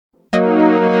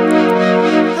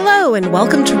Hello and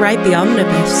welcome to Ride the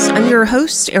Omnibus. I'm your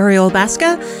host, Ariel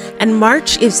Basca, and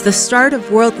March is the start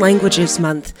of World Languages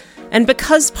Month. And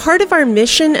because part of our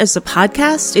mission as a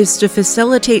podcast is to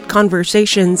facilitate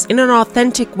conversations in an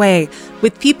authentic way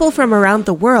with people from around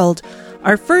the world,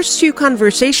 our first two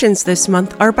conversations this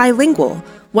month are bilingual,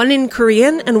 one in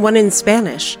Korean and one in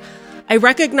Spanish. I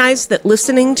recognize that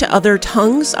listening to other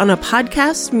tongues on a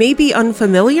podcast may be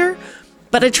unfamiliar,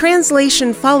 but a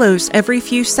translation follows every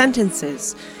few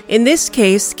sentences. In this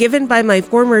case, given by my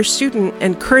former student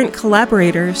and current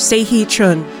collaborator, Se-hee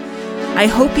Chun. I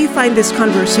hope you find this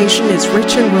conversation as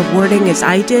rich and rewarding as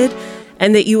I did,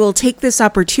 and that you will take this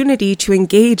opportunity to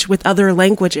engage with other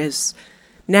languages.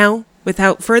 Now,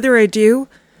 without further ado,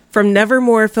 from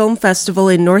Nevermore Film Festival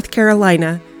in North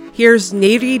Carolina, here's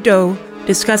Neri Do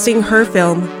discussing her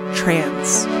film,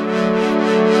 Trans.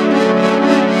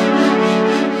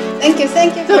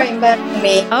 Thank you for inviting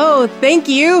me. Oh, thank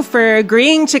you for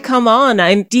agreeing to come on.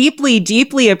 I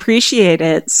deeply appreciate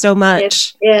it so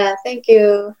much. Yeah, thank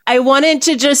you. I wanted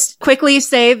to just quickly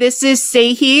say this is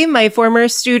Se-hee, my former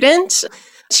student.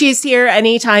 She's here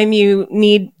anytime you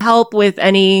need help with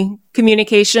any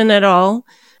communication at all.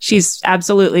 She's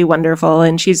absolutely wonderful,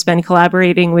 and she's been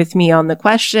collaborating with me on the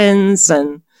questions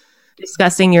and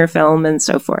discussing your film and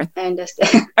so forth. I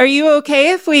understand. Are you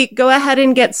okay if we go ahead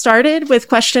and get started with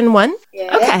question one?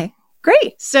 Yeah. Okay,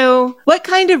 great. So what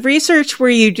kind of research were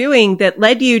you doing that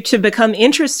led you to become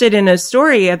interested in a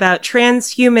story about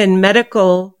transhuman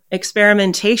medical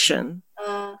experimentation?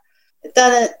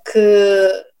 일단은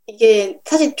이게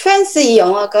사실 트랜스 이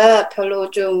영화가 별로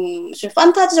좀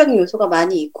판타지적인 요소가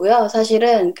많이 있고요.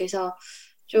 사실은 그래서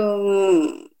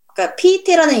그러니까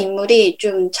PET라는 인물이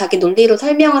좀 자기 논리로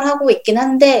설명을 하고 있긴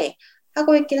한데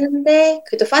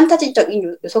그래도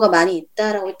판타지적인 요소가 많이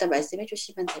있다라고 일단 말씀해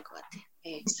주시면 될 것 같아요.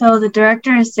 네. So the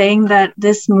director is saying that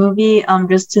this movie,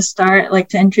 just to start, like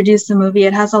to introduce the movie,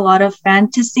 it has a lot of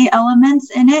fantasy elements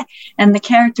in it, and the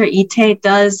character Itae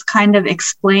does kind of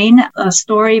explain a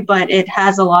story, but it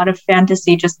has a lot of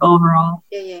fantasy just overall.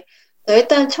 예.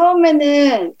 일단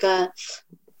처음에는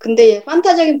근데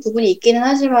판타적인 부분이 있기는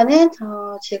하지만은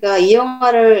제가 이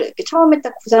영화를 이렇게 처음에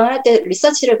딱 구상을 할 때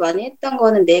리서치를 많이 했던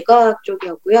거는 뇌과학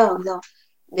쪽이었고요. 그래서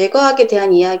뇌과학에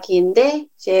대한 이야기인데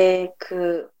이제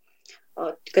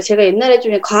그러니까 제가 옛날에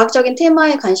좀 과학적인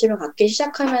테마에 관심을 갖기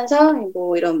시작하면서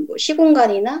뭐 이런 뭐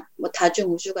시공간이나 뭐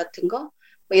다중 우주 같은 거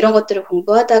뭐 이런 것들을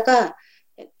공부하다가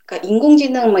그러니까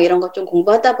인공지능 뭐 이런 것 좀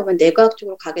공부하다 보면 뇌과학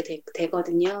쪽으로 가게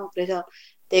되거든요. 그래서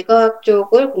뇌과학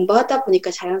쪽을 공부하다 보니까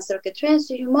자연스럽게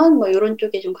트랜스휴먼 뭐 이런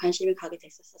쪽에 좀 관심이 가게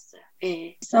됐었어요.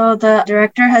 네. So the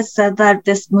director has said that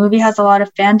this movie has a lot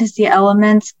of fantasy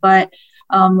elements, but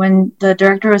when the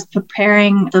director was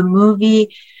preparing the movie,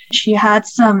 she had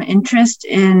some interest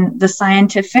in the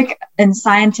scientific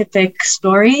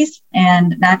stories,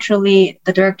 and naturally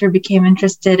the director became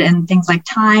interested in things like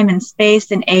time and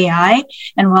space and AI.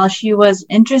 And while she was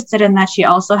interested in that, she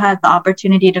also had the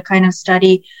opportunity to kind of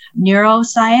study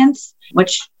neuroscience,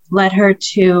 which led her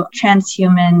to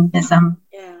transhumanism.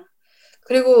 Yeah.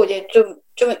 그리고 이제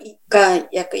그러니까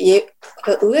약간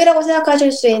의외라고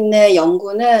생각하실 수 있는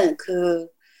연구는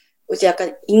이제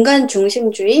약간 인간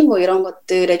중심주의 뭐 이런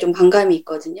것들에 좀 반감이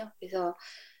있거든요. 그래서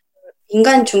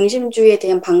인간 중심주의에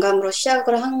대한 반감으로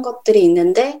시작을 한 것들이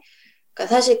있는데,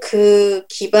 그러니까 사실 그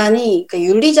기반이 그러니까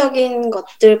윤리적인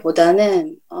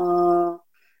것들보다는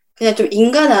그냥 좀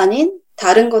인간 아닌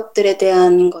다른 것들에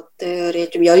대한 것들에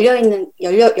좀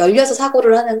열려서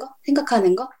사고를 하는 거,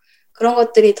 생각하는 거 그런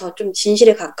것들이 더 좀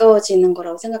진실에 가까워지는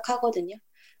거라고 생각하거든요.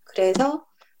 그래서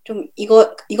좀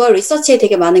이거 리서치에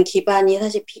되게 많은 기반이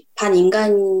사실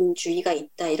반인간주의가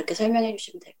있다 이렇게 설명해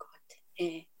주시면 될 것 같아요.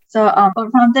 예. So what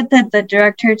prompted the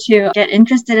director to get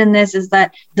interested in this is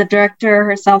that the director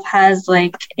herself has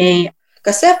like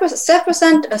그러니까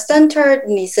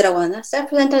self-centeredness라고 하나?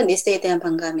 self-centeredness에 대한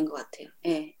반감인 것 같아요.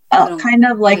 예. Kind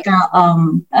of like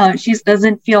she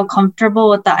doesn't feel comfortable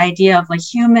with the idea of like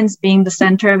humans being the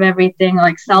center of everything,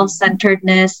 like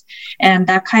self-centeredness, and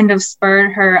that kind of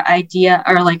spurred her idea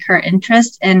or like her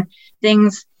interest in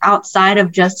things outside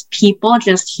of just people,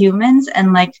 just humans,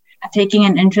 and like taking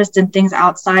an interest in things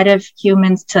outside of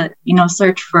humans to,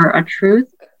 search for a truth.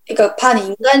 그러니까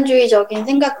반인간주의적인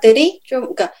생각들이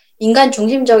그러니까 인간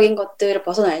중심적인 것들을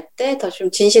벗어날 때 더 좀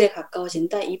진실에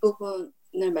가까워진다. 이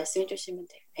부분을 말씀해 주시면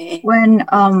돼요. When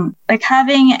like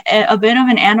having a bit of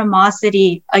an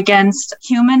animosity against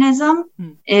humanism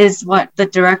is what the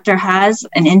director has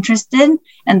an interest in,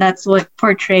 and that's what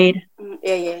portrayed.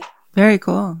 Yeah. Very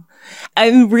cool.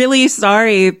 I'm really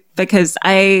sorry because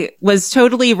I was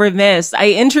totally remiss.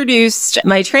 I introduced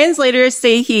my translator,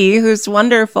 Seihi, who's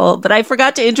wonderful, but I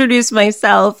forgot to introduce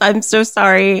myself. I'm so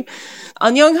sorry.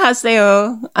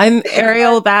 안녕하세요. I'm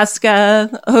Ariel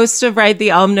Basca, host of Ride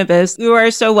the Omnibus. You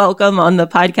are so welcome on the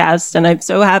podcast, and I'm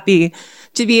so happy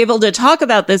to be able to talk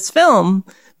about this film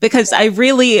because I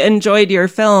really enjoyed your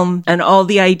film and all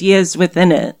the ideas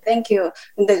within it. Thank you.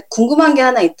 근데 궁금한 게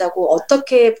하나 있다고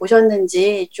어떻게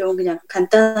보셨는지 좀 그냥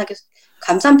간단하게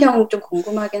감상평 좀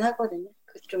궁금하긴 하거든요.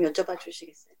 좀 여쭤봐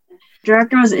주시겠어요?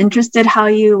 Director was interested how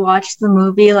you watched the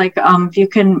movie, like if you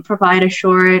can provide a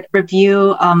short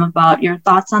review about your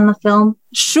thoughts on the film.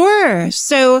 Sure.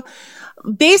 So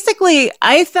basically,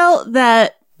 I felt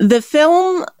that the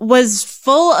film was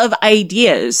full of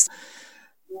ideas.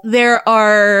 There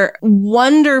are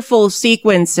wonderful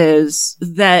sequences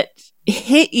that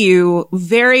hit you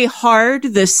very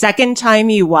hard the second time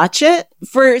you watch it.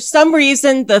 For some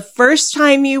reason, the first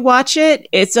time you watch it,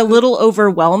 it's a little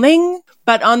overwhelming.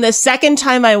 But on the second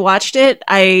time I watched it,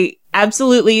 I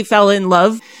absolutely fell in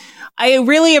love. I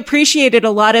really appreciated a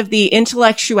lot of the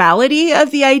intellectuality of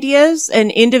the ideas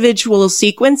and individual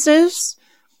sequences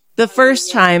the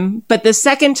first time. But the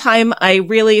second time, I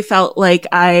really felt like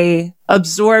I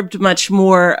absorbed much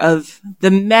more of the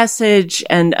message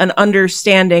and an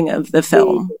understanding of the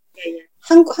film.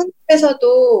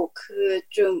 한국에서도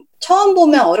좀 처음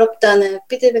보면 어렵다는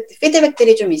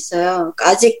피드백들이 좀 있어요.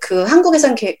 아직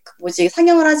한국에선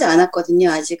상영을 하지 않았거든요,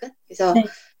 아직은. 그래서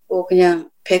뭐 그냥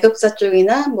배급사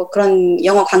쪽이나 뭐 그런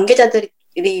영화 관계자들이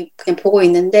그냥 보고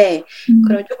있는데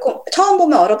그럼 조금 처음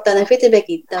보면 어렵다는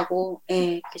피드백이 있다고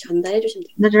이렇게 전달해 주시면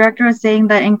돼요. The director was saying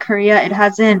that in Korea it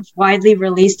hasn't widely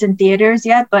released in theaters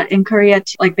yet, but in Korea,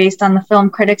 like based on the film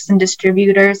critics and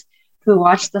distributors who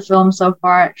watched the film so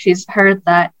far, she's heard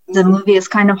that the movie is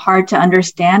kind of hard to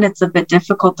understand. It's a bit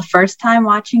difficult the first time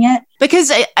watching it.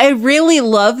 Because I really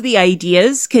love the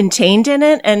ideas contained in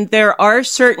it, and there are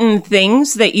certain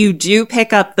things that you do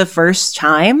pick up the first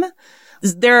time.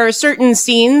 There are certain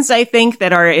scenes, I think,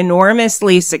 that are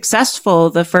enormously successful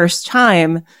the first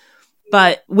time,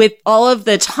 but with all of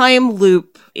the time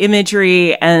loop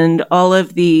imagery and all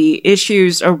of the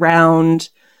issues around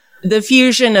the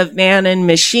fusion of man and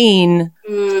machine,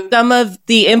 some of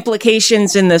the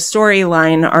implications in the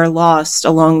storyline are lost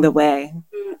along the way.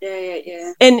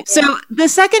 And so the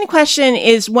second question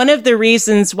is one of the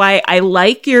reasons why I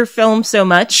like your film so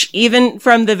much, even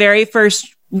from the very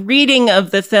first reading of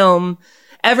the film,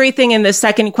 everything in the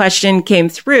second question came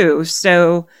through.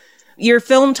 So your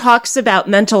film talks about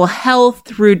mental health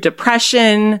through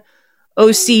depression,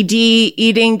 OCD,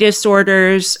 eating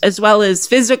disorders, as well as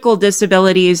physical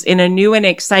disabilities in a new and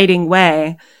exciting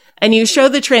way. And you show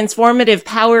the transformative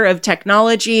power of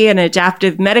technology and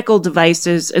adaptive medical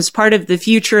devices as part of the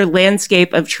future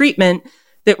landscape of treatment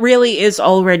that really is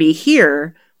already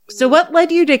here. So what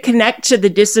led you to connect to the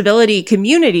disability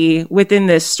community within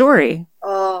this story?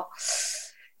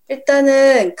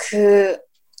 일단은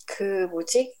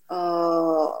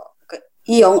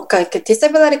그러니까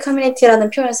disability community라는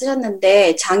표현을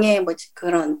쓰셨는데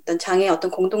그런 어떤 장애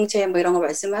어떤 공동체 뭐 이런 거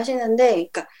말씀하시는데,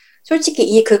 그러니까 솔직히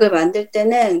이 극을 만들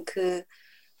때는 그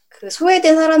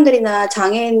소외된 사람들이나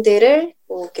장애인들을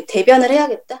뭐 이렇게 대변을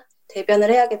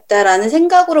해야겠다라는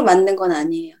생각으로 만든 건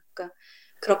아니에요. 그러니까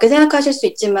그렇게 생각하실 수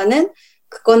있지만은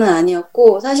그거는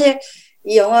아니었고, 사실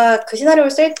이 영화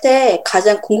시나리오를 쓸 때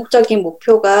가장 궁극적인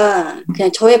목표가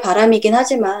그냥 저의 바람이긴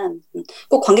하지만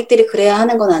꼭 관객들이 그래야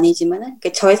하는 건 아니지만은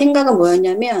저의 생각은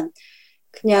뭐였냐면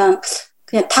그냥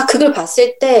다 그걸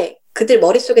봤을 때 그들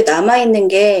머릿속에 남아있는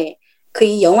게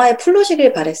이 영화의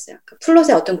플롯이길 바랬어요. 그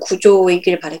플롯의 어떤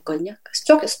구조이길 바랬거든요.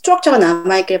 스트럭처가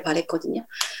남아있길 바랬거든요.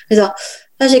 그래서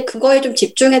사실 그거에 좀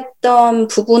집중했던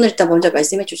부분을 일단 먼저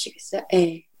말씀해 주시겠어요?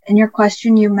 네. In your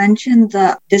question, you mentioned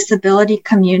the disability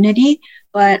community,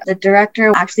 but the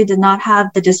director actually did not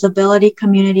have the disability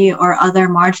community or other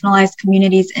marginalized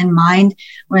communities in mind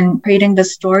when creating the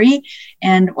story.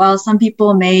 And while some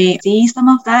people may see some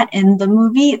of that in the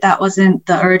movie, that wasn't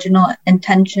the original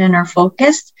intention or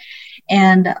focus.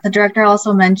 And the director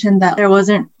also mentioned that there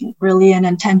wasn't really an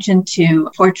intention to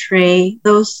portray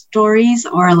those stories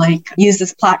or like use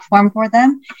this platform for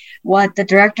them. What the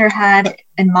director had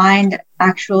in mind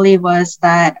actually was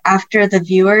that after the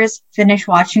viewers finish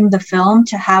watching the film,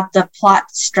 to have the plot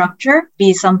structure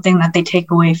be something that they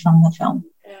take away from the film.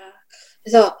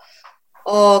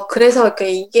 그래서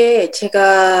이게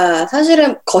제가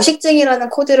사실은 거식증이라는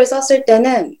코드를 썼을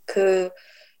때는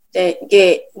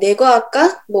이게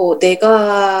뇌과학과,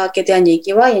 뇌과학에 대한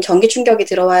얘기와 전기 충격이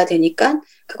들어와야 되니까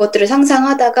그것들을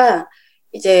상상하다가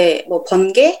이제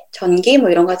번개, 전기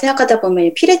이런 거 생각하다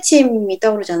보면 피레침이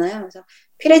떠오르잖아요. 그래서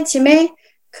필해침에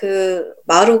그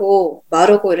마르고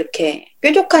이렇게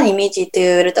뾰족한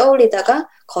이미지들을 떠올리다가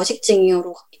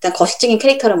거식증으로 일단 거식증인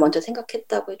캐릭터를 먼저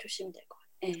생각했다고 해주시면 될 것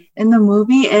같아요. 네. In the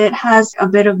movie, it has a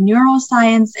bit of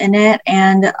neuroscience in it,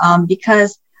 and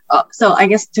because so I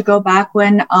guess to go back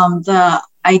when the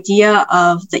idea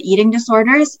of the eating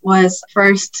disorders was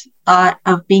first thought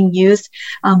of being used,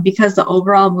 because the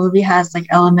overall movie has like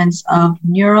elements of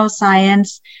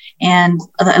neuroscience and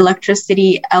the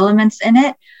electricity elements in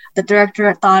it. The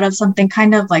director thought of something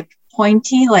kind of like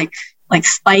pointy, like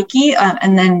spiky,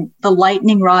 and then the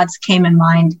lightning rods came in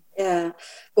mind. Yeah.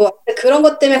 뭐 그런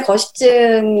것 때문에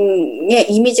거식증의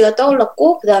이미지가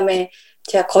떠올랐고, 그 다음에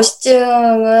제가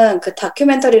거식증은 그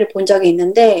다큐멘터리를 본 적이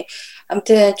있는데,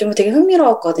 아무튼 좀 되게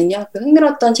흥미로웠거든요. 그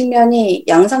흥미로웠던 측면이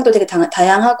양상도 되게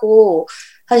다양하고,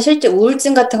 사실 실제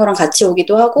우울증 같은 거랑 같이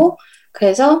오기도 하고,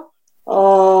 그래서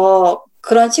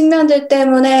그런 측면들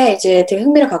때문에 이제 되게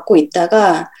흥미를 갖고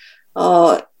있다가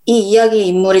이 이야기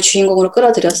인물이 주인공으로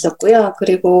끌어들였었고요.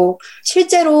 그리고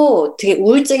실제로 되게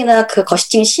우울증이나 그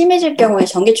거식증이 심해질 경우에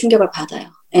전기 충격을 받아요.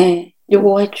 예,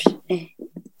 요거 해주세요. 예.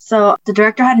 So the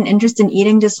director had an interest in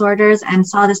eating disorders and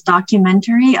saw this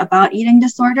documentary about eating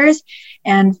disorders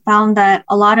and found that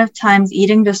a lot of times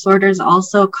eating disorders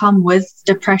also come with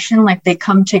depression, like they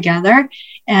come together.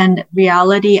 And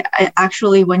reality,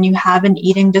 actually, when you have an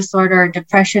eating disorder or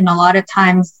depression, a lot of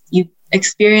times you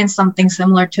experience something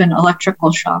similar to an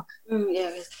electrical shock.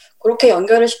 예, 그렇게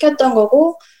연결을 시켰던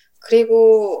거고,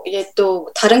 그리고 이제 또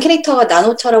다른 캐릭터가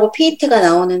나노차라고 피이트가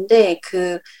나오는데,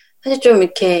 그 사실 좀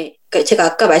이렇게 그러니까 제가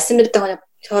아까 말씀드렸던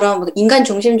것처럼 인간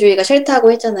중심주의가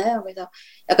싫다고 했잖아요. 그래서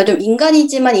약간 좀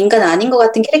인간이지만 인간 아닌 것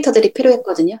같은 캐릭터들이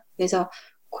필요했거든요. 그래서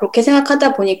그렇게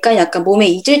생각하다 보니까 약간 몸에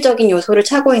이질적인 요소를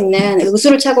차고 있는,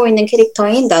 의수를 차고 있는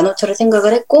캐릭터인 나노처를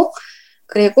생각을 했고,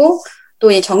 그리고 또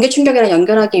이 전기 충격이랑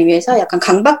연결하기 위해서 약간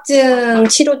강박증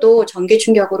치료도 전기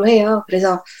충격으로 해요.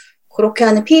 그래서 그렇게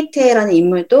하는 피이테라는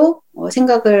인물도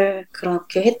생각을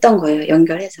그렇게 했던 거예요.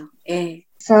 연결해서. 예.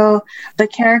 So the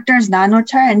characters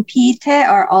Nanochar and Piite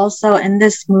are also in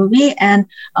this movie. And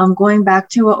going back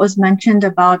to what was mentioned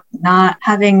about not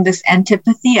having this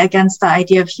antipathy against the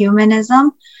idea of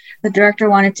humanism, the director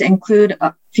wanted to include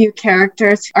a few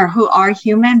characters or who are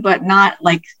human, but not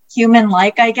like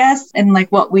human-like, I guess, and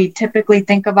like what we typically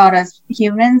think about as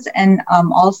humans. And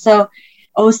also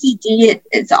OCD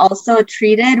is also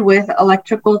treated with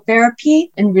electrical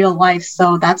therapy in real life.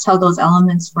 So that's how those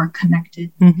elements were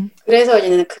connected. Mm-hmm. 그래서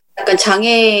이제는 약간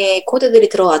장애 코드들이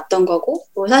들어왔던 거고,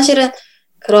 뭐 사실은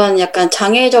그런 약간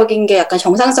장애적인 게 약간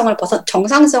정상성을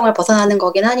벗어나는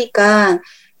거긴 하니까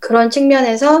그런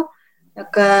측면에서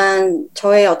약간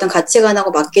저의 어떤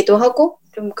가치관하고 맞기도 하고,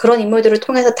 좀 그런 인물들을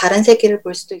통해서 다른 세계를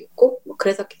볼 수도 있고, 뭐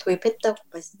그래서 도입했다고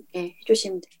말씀해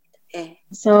주시면 됩니다. Yeah.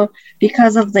 So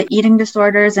because of the eating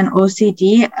disorders and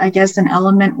OCD, I guess an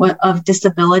element of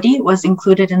disability was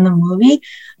included in the movie.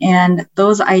 And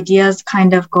those ideas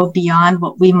kind of go beyond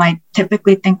what we might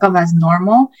typically think of as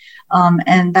normal.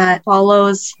 And that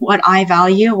follows what I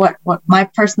value, what my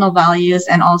personal values,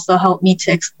 and also helped me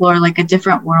to explore like a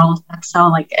different world. That's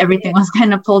how like everything was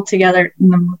kind of pulled together in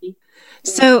the movie.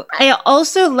 So I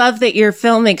also love that your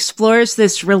film explores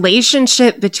this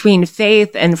relationship between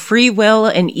faith and free will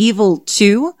and evil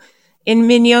too in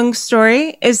Min Young's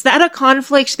story. Is that a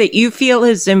conflict that you feel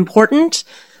is important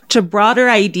to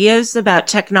broader ideas about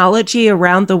technology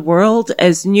around the world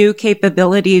as new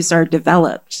capabilities are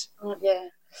developed?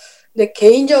 예. 근데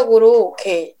개인적으로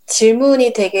이렇게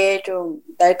질문이 되게 좀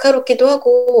날카롭기도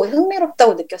하고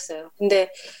흥미롭다고 느꼈어요. 근데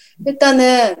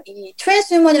일단은 이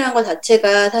트랜스휴먼이라는 것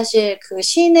자체가 사실 그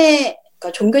신의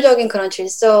그러니까 종교적인 그런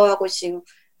질서하고 지금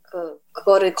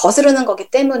그거를 거스르는 거기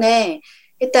때문에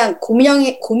일단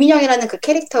고민형이라는 그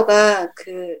캐릭터가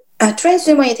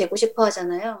트랜스휴먼이 되고 싶어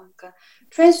하잖아요. 그러니까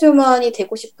트랜스휴먼이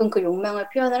되고 싶은 그 욕망을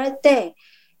표현을 할 때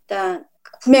일단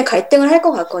분명히 갈등을 할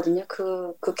것 같거든요.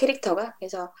 그 캐릭터가.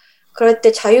 그래서 그럴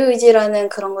때 자유의지라는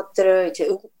그런 것들을 이제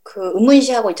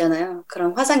의문시하고 있잖아요.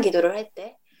 그런 화상 기도를 할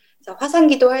때. 화상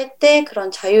기도할 때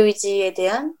그런 자유의지에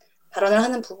대한 발언을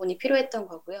하는 부분이 필요했던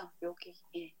거고요. 여기.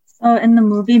 예. So in the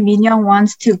movie, Min Young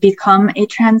wants to become a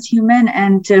transhuman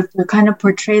and to kind of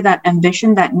portray that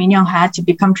ambition that Min Young had to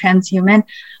become transhuman.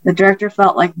 The director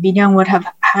felt like Min Young would have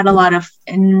had a lot of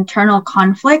internal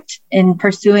conflict in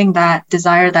pursuing that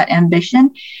desire, that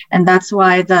ambition. And that's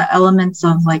why the elements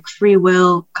of like free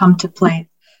will come to play.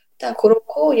 일단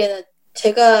그렇고 얘는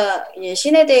제가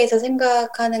신에 대해서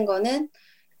생각하는 거는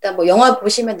일단 뭐 영화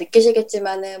보시면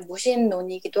느끼시겠지만은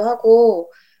무신론이기도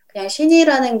하고 그냥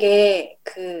신이라는 게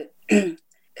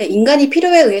인간이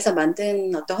필요에 의해서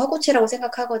만든 어떤 허구체라고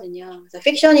생각하거든요. 그래서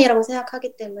픽션이라고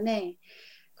생각하기 때문에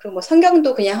그리고 뭐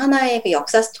성경도 그냥 하나의 그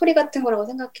역사 스토리 같은 거라고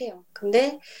생각해요.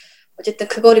 근데 어쨌든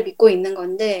그거를 믿고 있는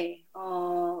건데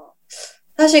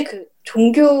사실 그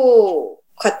종교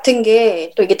같은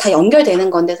게 또 이게 다 연결되는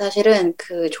건데 사실은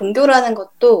그 종교라는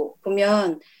것도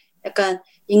보면 약간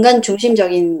인간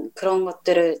중심적인 그런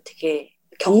것들을 되게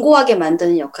견고하게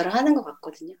만드는 역할을 하는 것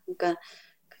같거든요. 그러니까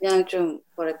그냥 좀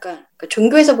뭐랄까 그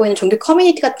종교에서 보이는 종교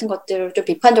커뮤니티 같은 것들을 좀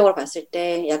비판적으로 봤을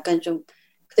때 약간 좀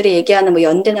그들이 얘기하는 뭐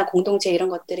연대나 공동체 이런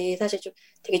것들이 사실 좀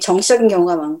되게 정치적인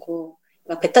경우가 많고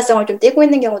배타성을 좀 떼고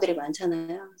있는 경우들이 많잖아요.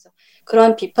 그래서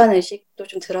그런 비판 의식도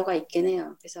좀 들어가 있긴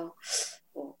해요. 그래서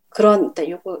뭐 그런 일단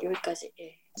여기까지.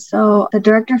 예. So the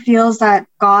director feels that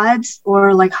gods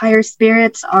or like higher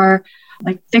spirits are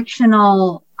like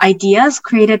fictional ideas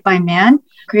created by man,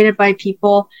 created by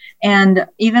people. And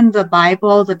even the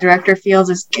Bible, the director feels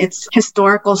it's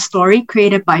historical story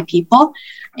created by people.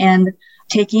 And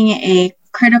taking a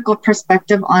critical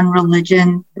perspective on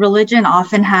religion. Religion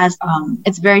often has,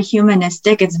 it's very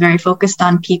humanistic. It's very focused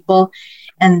on people.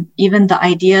 And even the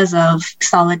ideas of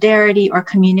solidarity or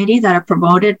community that are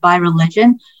promoted by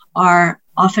religion are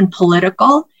often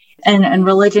political. And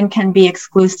religion can be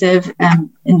exclusive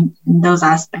in those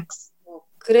aspects.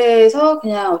 그래서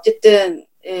그냥 어쨌든,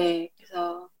 예,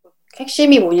 그래서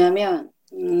핵심이 뭐냐면,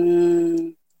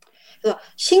 그래서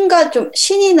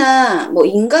신이나 뭐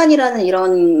인간이라는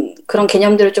이런 그런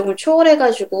개념들을 조금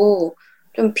초월해가지고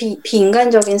좀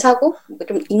비인간적인 사고,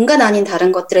 좀 인간 아닌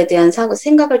다른 것들에 대한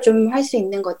생각을 좀 할 수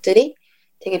있는 것들이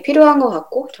되게 필요한 것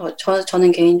같고,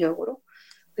 저는 개인적으로.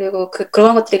 그리고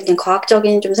그런 것들이 그냥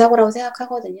과학적인 좀 사고라고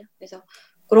생각하거든요. 그래서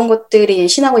그런 것들이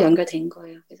신하고 연결된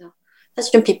거예요. 그래서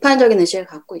사실 좀 비판적인 의식을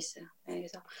갖고 있어요. 네,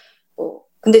 그래서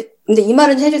근데 이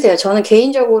말은 해주세요. 저는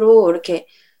개인적으로 이렇게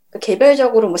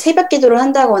개별적으로 뭐 새벽 기도를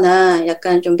한다거나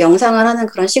약간 좀 명상을 하는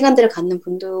그런 시간들을 갖는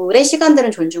분들의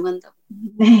시간들은 존중한다고.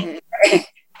 네.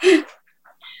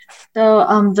 So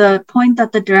the point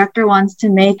that the director wants to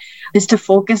make is to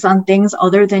focus on things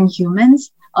other than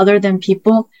humans, other than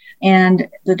people. And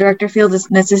the director feels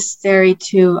it's necessary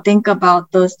to think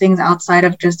about those things outside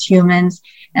of just humans.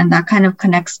 And that kind of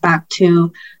connects back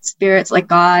to spirits like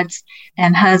gods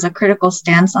and has a critical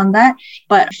stance on that.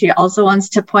 But she also wants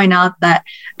to point out that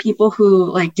people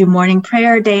who like do morning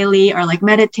prayer daily or like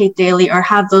meditate daily or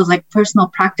have those like personal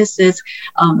practices,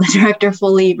 the director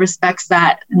fully respects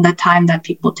that and the time that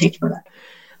people take for that.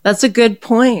 That's a good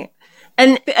point.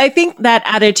 And I think that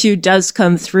attitude does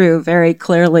come through very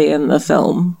clearly in the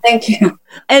film. Thank you.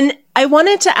 And I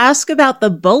wanted to ask about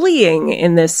the bullying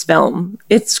in this film.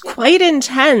 It's quite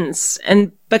intense.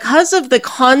 And because of the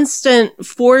constant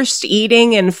forced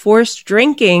eating and forced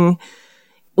drinking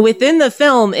within the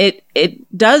film, it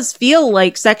does feel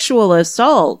like sexual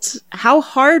assault. How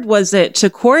hard was it to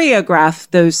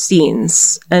choreograph those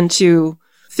scenes and to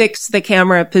fix the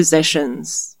camera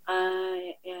positions?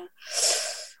 Yeah.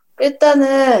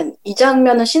 일단은 이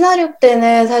장면은 시나리오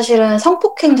때는 사실은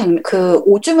성폭행 장면, 그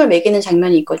오줌을 먹이는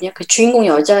장면이 있거든요. 그 주인공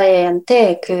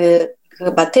여자애한테 그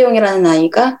마태용이라는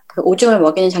아이가 그 오줌을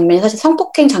먹이는 장면이 사실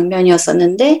성폭행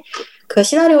장면이었었는데 그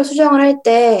시나리오 수정을 할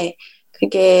때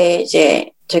그게 이제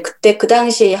그때 그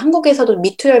당시 한국에서도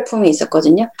미투 열풍이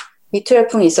있었거든요. 미투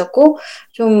열풍이 있었고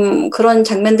좀 그런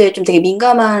장면들이 좀 되게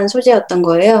민감한 소재였던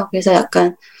거예요. 그래서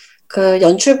약간 그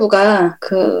연출부가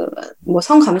뭐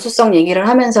성감수성 얘기를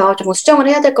하면서 좀 수정을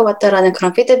해야 될 것 같다라는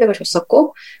그런 피드백을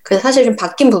줬었고, 그래서 사실 좀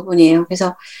바뀐 부분이에요.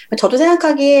 그래서 저도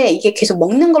생각하기에 이게 계속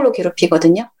먹는 걸로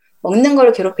괴롭히거든요. 먹는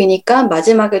걸로 괴롭히니까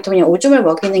마지막에 또 그냥 오줌을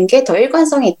먹이는 게 더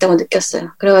일관성이 있다고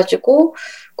느꼈어요. 그래가지고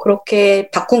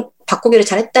그렇게 바꾸기를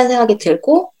잘했다는 생각이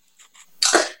들고,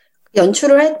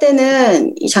 연출을 할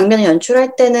때는, 이 장면을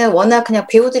연출할 때는 워낙 그냥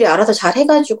배우들이 알아서 잘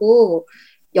해가지고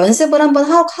연습을 한번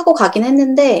하고 가긴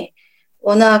했는데,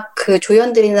 워낙 그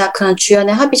조연들이나 그런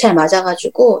주연의 합이 잘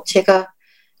맞아가지고 제가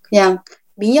그냥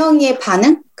민영이의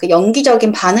반응, 그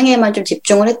연기적인 반응에만 좀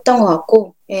집중을 했던 것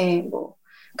같고, 예, 뭐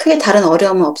크게 다른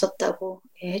어려움은 없었다고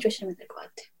해주시면 될 것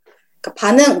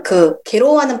같아요. 그러니까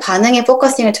괴로워하는 반응에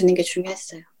포커싱을 두는 게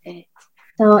중요했어요. 예.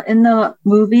 So in the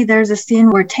movie, there's a scene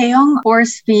where Taeyong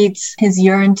force feeds his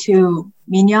urine to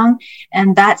Minyoung,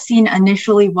 and that scene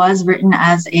initially was written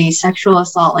as a sexual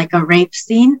assault, like a rape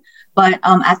scene. But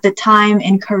at the time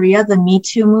in Korea, the Me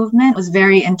Too movement was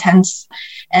very intense,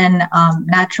 and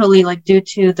naturally, like due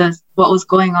to what was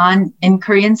going on in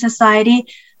Korean society,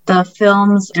 the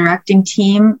film's directing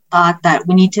team thought that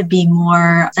we need to be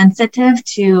more sensitive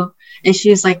to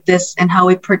issues like this and how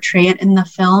we portray it in the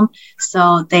film.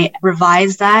 So they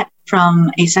revised that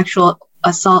from a sexual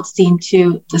assault scene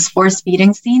to this force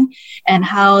feeding scene, and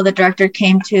how the director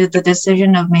came to the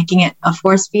decision of making it a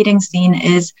force feeding scene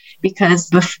is because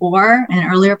before, in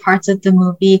earlier parts of the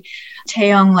movie,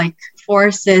 Taeyong like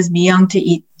forces Mi-young to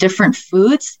eat different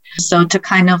foods. So to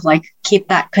kind of like keep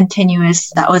that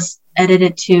continuous, that was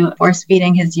edited to force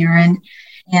feeding his urine.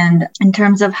 And in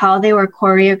terms of how they were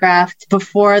choreographed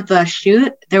before the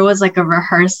shoot, there was like a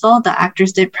rehearsal. The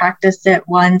actors did practice it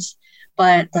once,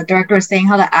 but the director was saying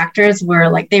how the actors were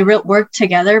like, they worked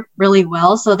together really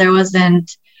well. So there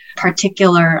wasn't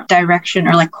particular direction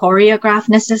or like choreograph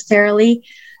necessarily.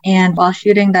 And while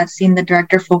shooting that scene, the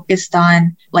director focused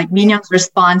on like Min-young's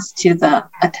response to the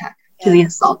attack, to the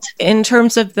assault. In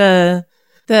terms of the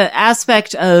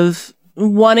aspect of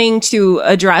wanting to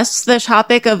address the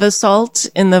topic of assault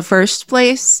in the first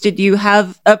place, did you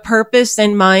have a purpose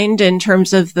in mind in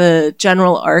terms of the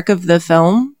general arc of the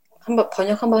film? 한번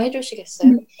번역 한번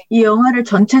해주시겠어요? 이 영화를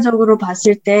전체적으로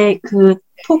봤을 때 그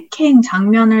폭행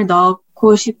장면을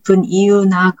넣고 싶은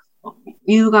이유가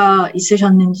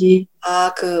있으셨는지.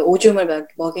 아, 그 오줌을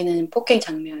먹이는 폭행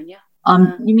장면이요?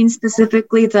 You mean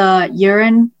specifically the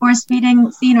urine force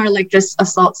feeding scene or like just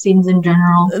assault scenes in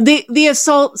general? The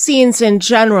assault scenes in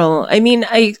general. I mean,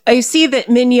 I see that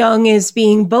Min-young is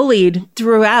being bullied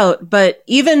throughout, but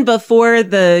even before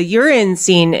the urine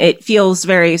scene, it feels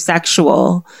very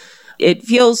sexual. It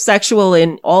feels sexual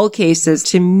in all cases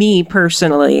to me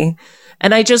personally.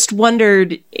 And I just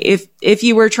wondered if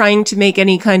you were trying to make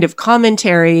any kind of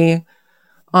commentary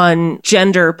on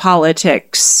gender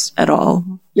politics at all.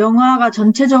 영화가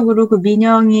전체적으로 그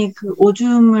민영이 그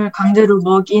오줌을 강제로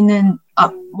먹는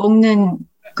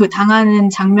그 당하는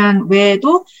장면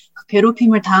외에도 그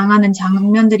괴롭힘을 당하는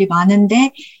장면들이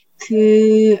많은데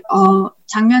그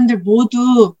장면들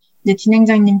모두 이제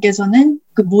진행자님께서는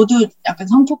그 모두 약간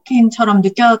성폭행처럼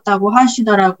느꼈다고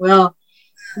하시더라고요.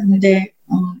 근데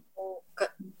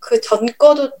그 전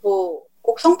거도 뭐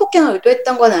꼭 성폭행을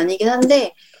의도했던 건 아니긴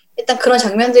한데 일단 그런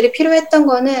장면들이 필요했던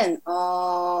거는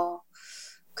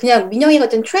그냥 민영이가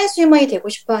어떤 트랜스휴먼이 되고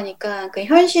싶어 하니까 그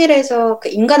현실에서 그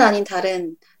인간 아닌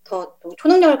다른 더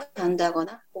초능력을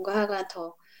갖는다거나 뭔가 하가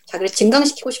더 자기를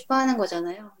증강시키고 싶어 하는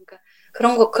거잖아요.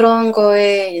 그러니까 그런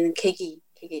거에 계기,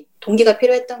 동기가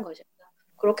필요했던 거죠.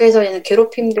 그렇게 해서 얘는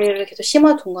괴롭힘들을 계속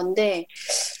심어둔 건데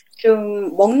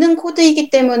좀 먹는 코드이기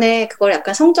때문에 그걸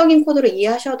약간 성적인 코드로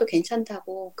이해하셔도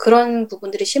괜찮다고 그런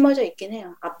부분들이 심어져 있긴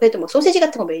해요. 앞에도 뭐 소시지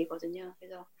같은 거 메이거든요.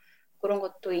 그래서 그런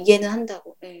것도 이해는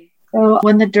한다고. 네. So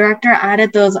when the director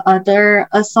added those other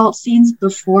assault scenes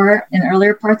before in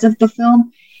earlier parts of the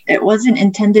film, it wasn't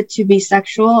intended to be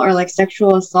sexual or like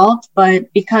sexual assault,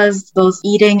 but because those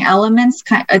eating elements,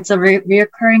 it's a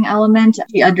reoccurring element,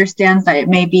 he understands that it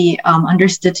may be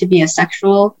understood to be a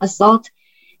sexual assault.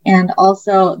 And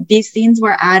also these scenes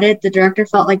were added. The director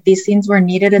felt like these scenes were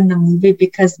needed in the movie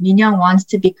because Min-young wants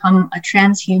to become a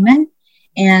transhuman.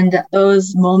 And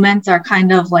those moments are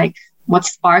kind of like what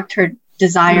sparked her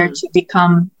desire to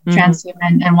become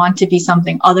transhuman and want to be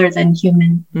something other than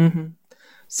human. Mm-hmm.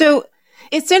 So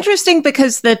it's interesting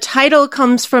because the title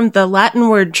comes from the Latin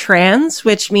word trans,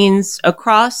 which means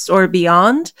across or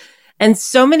beyond. And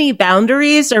so many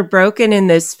boundaries are broken in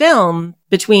this film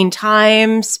between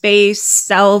time, space,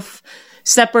 self,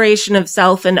 separation of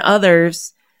self and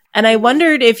others. And I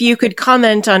wondered if you could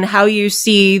comment on how you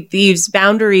see these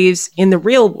boundaries in the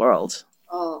real world.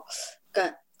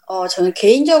 저는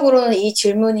개인적으로는 이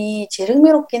질문이 제일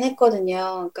흥미롭긴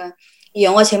했거든요. 그러니까 이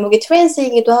영화 제목이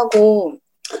트랜스이기도 하고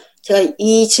제가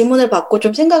이 질문을 받고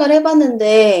좀 생각을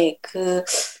해봤는데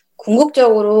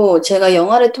궁극적으로 제가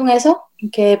영화를 통해서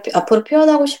이렇게 앞으로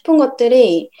표현하고 싶은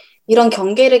것들이 이런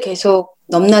경계를 계속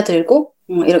넘나들고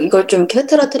이걸 좀 이렇게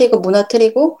흐트러뜨리고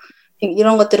무너뜨리고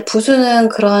이런 것들을 부수는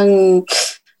그런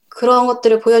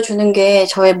것들을 보여주는 게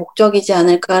저의 목적이지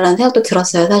않을까라는 생각도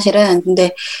들었어요, 사실은.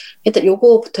 근데 일단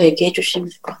요거부터 얘기해 주시면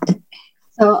될 것 같아요.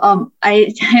 So I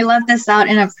left this out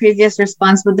in a previous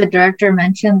response, but the director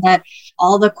mentioned that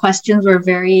all the questions were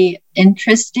very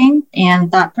interesting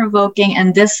and thought-provoking,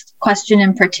 and this question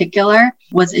in particular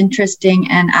was interesting.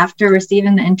 And after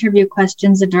receiving the interview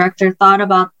questions, the director thought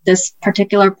about this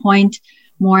particular point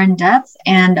more in depth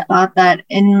and thought that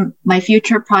in my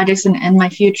future projects and in my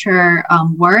future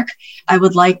work, I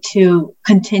would like to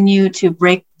continue to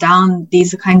break down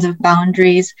these kinds of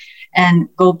boundaries and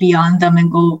go beyond them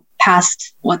and go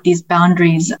past what these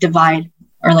boundaries divide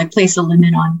or like place a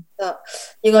limit on.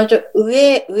 이건 좀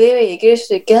의외의 얘기일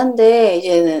수도 있긴 한데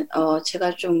이제는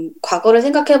제가 좀 과거를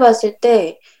생각해 봤을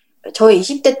때 저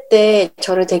 20대 때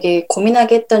저를 되게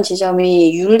고민하게 했던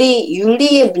지점이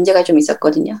윤리의 문제가 좀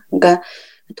있었거든요. 그러니까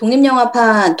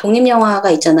독립영화가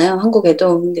있잖아요.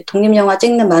 한국에도. 근데 독립영화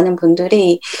찍는 많은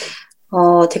분들이,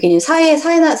 되게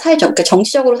그러니까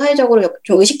정치적으로, 사회적으로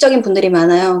좀 의식적인 분들이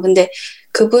많아요. 근데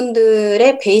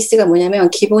그분들의 베이스가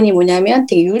기본이 뭐냐면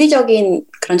되게 윤리적인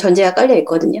그런 전제가 깔려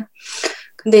있거든요.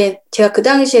 근데 제가 그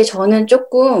당시에 저는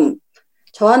조금,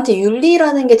 저한테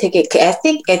윤리라는 게 되게,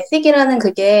 에틱이라는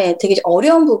그게 되게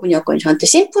어려운 부분이었거든요. 저한테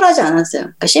심플하지 않았어요.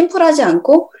 그러니까 심플하지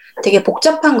않고 되게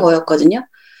복잡한 거였거든요.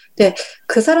 근데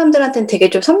그 사람들한테는 되게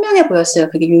좀 선명해 보였어요.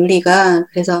 그게 윤리가.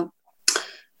 그래서,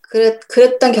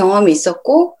 그랬던 경험이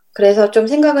있었고, 그래서 좀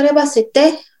생각을 해봤을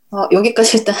때,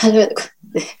 여기까지 일단 하셔야 될 것 같아요.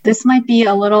 This might be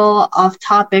a little off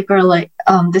topic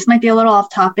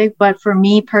but for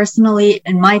me personally,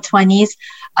 in my 20s,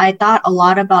 I thought a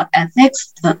lot about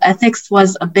ethics. The ethics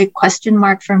was a big question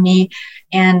mark for me.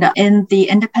 And in the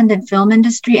independent film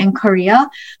industry in Korea,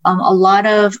 a lot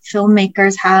of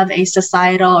filmmakers have a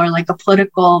societal or like a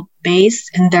political base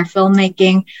in their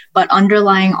filmmaking, but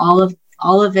underlying all of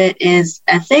it is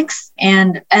ethics.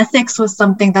 And ethics was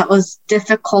something that was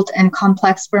difficult and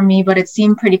complex for me, but it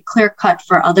seemed pretty clear cut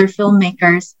for other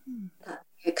filmmakers.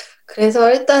 그래서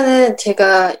일단은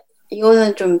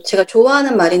이거는 좀 제가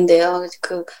좋아하는 말인데요.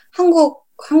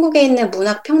 한국에 있는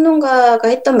문학 평론가가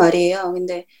했던 말이에요.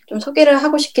 근데 좀 소개를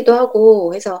하고 싶기도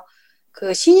하고 해서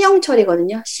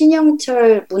신영철이거든요.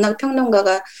 신영철 문학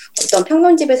평론가가 어떤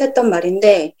평론집에서 했던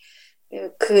말인데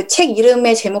그 책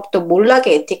이름의 제목도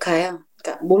몰락의 에티카예요.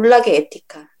 그러니까 몰락의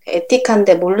에티카.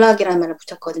 에티카인데 몰락이라는 말을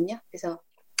붙였거든요. 그래서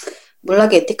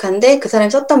몰락의 에티카인데 그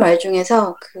사람이 썼던 말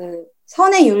중에서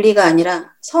선의 윤리가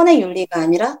아니라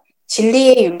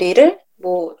진리의 윤리를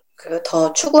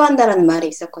더 추구한다라는 말이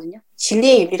있었거든요.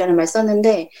 진리의 윤리라는 말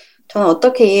썼는데 저는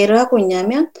어떻게 이해를 하고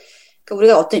있냐면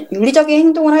우리가 어떤 윤리적인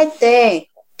행동을 할 때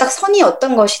딱 선이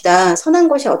어떤 것이다, 선한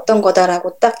것이 어떤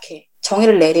거다라고 딱 이렇게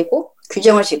정의를 내리고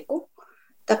규정을 짓고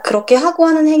딱 그렇게 하고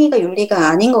하는 행위가 윤리가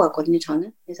아닌 것 같거든요,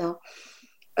 저는. 그래서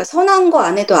선한 거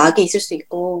안에도 악이 있을 수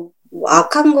있고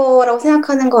악한 거라고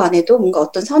생각하는 거 안에도 뭔가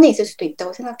어떤 선이 있을 수도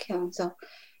있다고 생각해요. 그래서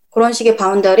그런 식의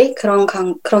바운더리, 그런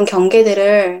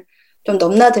경계들을 좀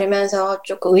넘나들면서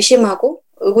조금 의심하고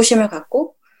의구심을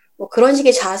갖고 그런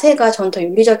식의 자세가 전 더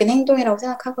윤리적인 행동이라고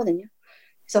생각하거든요.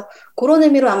 그래서 그런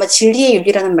의미로 아마 진리의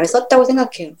윤리라는 말 썼다고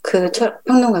생각해요.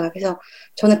 평론가가. 그래서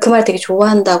저는 그 말 되게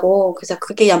좋아한다고. 그래서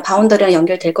그게 바운더리랑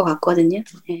연결될 것 같거든요.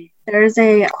 네. There's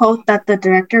a quote that the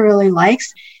director really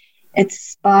likes.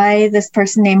 It's by this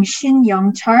person named Shin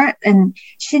Young-char, and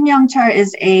Shin Young-char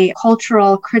is a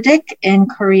cultural critic in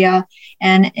Korea.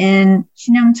 And in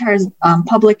Shin Young-char's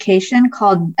publication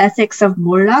called Ethics of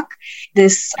Mollak,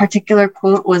 this particular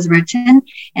quote was written,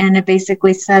 and it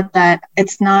basically said that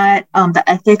it's not the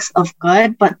ethics of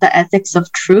good, but the ethics of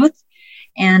truth.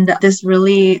 And this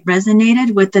really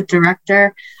resonated with the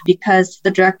director because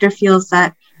the director feels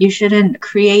that you shouldn't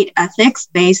create ethics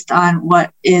based on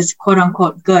what is quote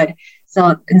unquote good.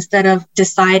 So instead of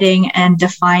deciding and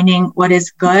defining what is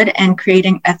good and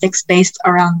creating ethics based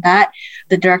around that,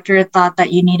 the director thought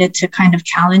that you needed to kind of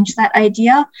challenge that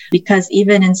idea because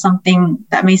even in something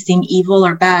that may seem evil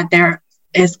or bad, there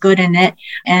is good in it,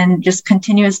 and just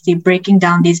continuously breaking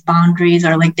down these boundaries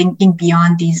or like thinking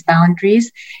beyond these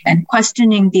boundaries and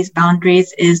questioning these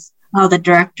boundaries is how the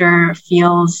director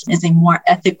feels is a more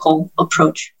ethical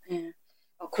approach.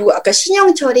 아까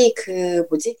신영철이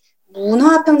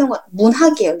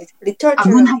문학이에요.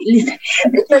 literature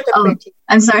critic.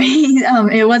 I'm sorry.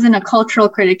 It wasn't a cultural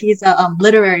critic. He's a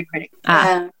literary critic.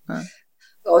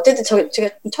 어쨌든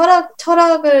제가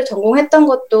철학을 전공했던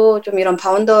것도 좀 이런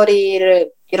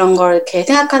바운더리를 이런 걸 이렇게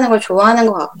생각하는 걸 좋아하는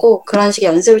것 같고 그런 식의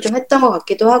연습을 좀 했던 것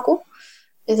같기도 하고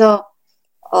그래서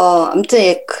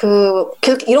아무튼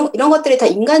계속 이런 것들이 다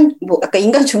아까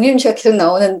인간 중심주의가 계속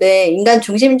나오는데 인간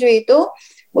중심주의도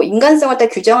인간성을 다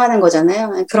규정하는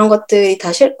거잖아요. 그런 것들이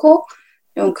다 싫고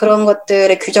좀 그런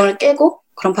것들의 규정을 깨고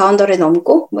그런 바운더리를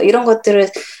넘고 이런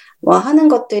것들을 하는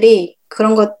것들이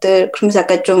그런 것들 그러면서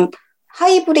약간 좀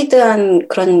하이브리드한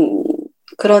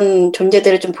그런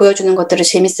존재들을 좀 보여주는 것들을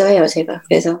재밌어해요, 제가.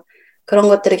 그래서 그런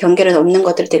것들의 경계를 넘는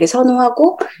것들을 되게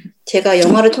선호하고 제가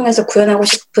영화를 통해서 구현하고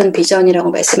싶은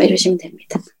비전이라고 말씀해 주시면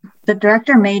됩니다. The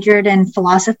director majored in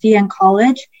philosophy in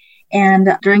college, and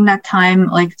during that time,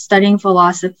 like studying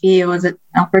philosophy, it was an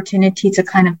opportunity to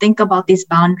kind of think about these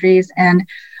boundaries and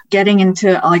getting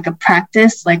into like a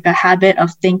practice, like a habit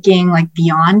of thinking like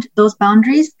beyond those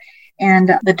boundaries.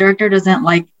 And the director doesn't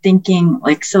like thinking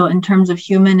like so in terms of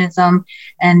humanism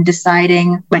and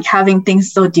deciding like having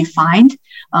things so defined.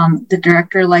 The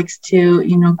director likes to,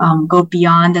 go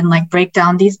beyond and like break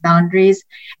down these boundaries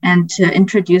and to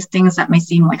introduce things that may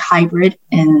seem like hybrid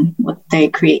in what they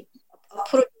create.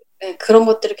 네, 그런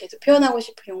것들을 계속 표현하고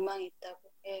싶은 욕망이 있다고.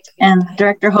 네, And the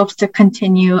director hopes to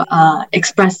continue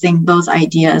expressing those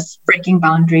ideas, breaking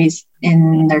boundaries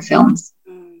in their films.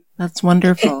 That's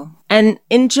wonderful. And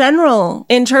in general,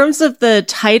 in terms of the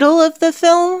title of the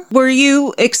film, were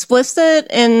you explicit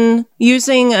in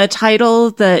using a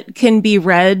title that can be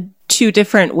read two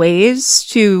different ways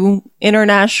to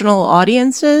international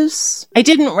audiences? I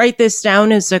didn't write this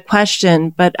down as a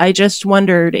question, but I just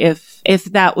wondered if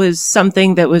that was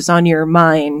something that was on your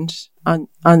mind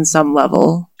on some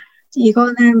level.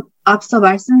 이거는 앞서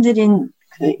말씀드린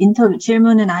그 인터뷰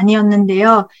질문은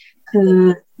아니었는데요.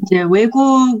 그 이제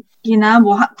외국이나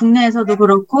뭐 국내에서도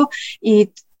그렇고 이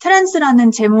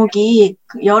트랜스라는 제목이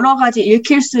여러 가지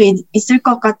읽힐 수 있을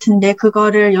것 같은데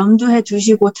그거를 염두해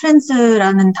두시고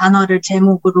트랜스라는 단어를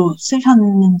제목으로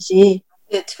쓰셨는지.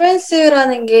 네,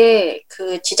 트랜스라는 게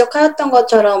그 지적하였던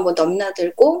것처럼 뭐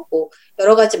넘나들고 뭐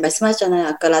여러 가지 말씀하셨잖아요.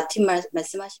 아까 라틴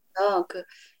말씀하시던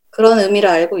그런 의미를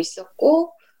알고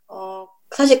있었고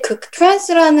사실 그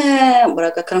트랜스라는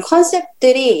뭐랄까 그런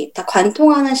컨셉들이 다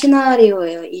관통하는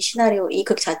시나리오예요. 이 시나리오, 이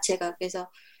극 자체가. 그래서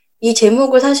이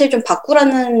제목을 사실 좀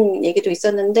바꾸라는 얘기도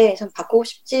있었는데 전 바꾸고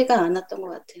싶지가 않았던 것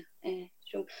같아요. 예,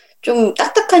 좀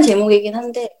딱딱한 제목이긴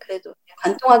한데 그래도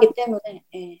관통하기 때문에.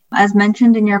 예. As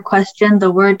mentioned in your question,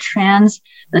 the word trans,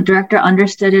 the director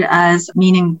understood it as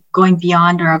meaning going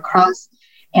beyond or across.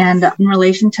 And in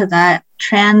relation to that,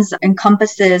 trans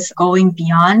encompasses going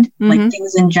beyond, like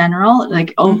things in general,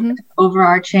 like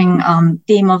overarching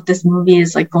theme of this movie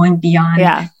is like going beyond.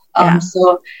 Yeah.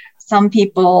 So some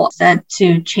people said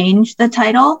to change the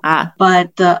title,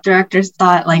 but the directors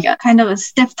thought like a kind of a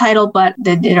stiff title, but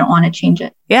they didn't want to change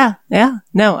it. Yeah.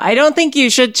 No, I don't think you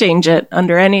should change it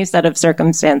under any set of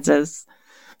circumstances.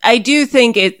 I do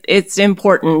think it's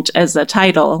important as a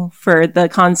title for the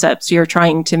concepts you're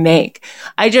trying to make.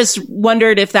 I just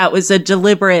wondered if that was a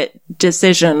deliberate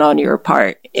decision on your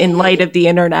part in light of the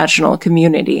international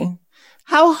community.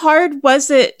 How hard was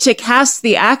it to cast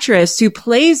the actress who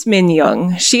plays Min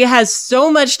Young? She has so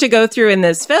much to go through in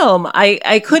this film.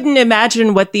 I couldn't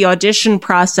imagine what the audition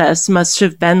process must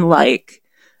have been like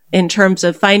in terms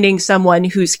of finding someone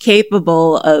who's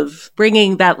capable of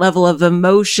bringing that level of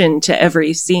emotion to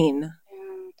every scene.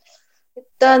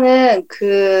 일단은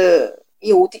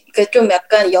그러니까 좀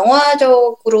약간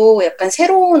영화적으로 약간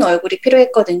새로운 얼굴이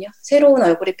필요했거든요. 새로운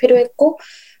얼굴이 필요했고,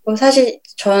 사실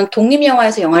저는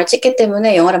독립영화에서 영화를 찍기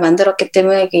때문에, 영화를 만들었기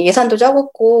때문에 예산도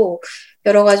적었고,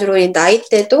 여러 가지로 이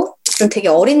나이대도 좀 되게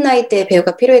어린 나이대의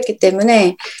배우가 필요했기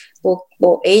때문에,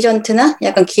 뭐 에이전트나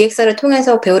약간 기획사를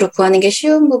통해서 배우를 구하는 게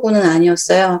쉬운 부분은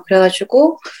아니었어요.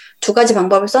 그래가지고 두 가지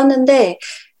방법을 썼는데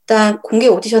일단 공개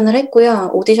오디션을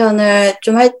했고요. 오디션을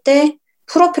좀 할 때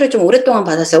프로필을 좀 오랫동안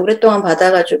받았어요. 오랫동안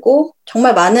받아가지고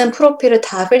정말 많은 프로필을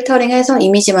다 필터링해서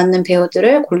이미지 맞는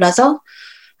배우들을 골라서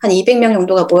한 200명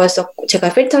정도가 모였었고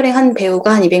제가 필터링한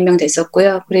배우가 한 200명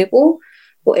됐었고요. 그리고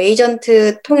뭐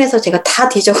에이전트 통해서 제가 다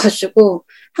뒤져가지고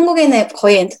한국에는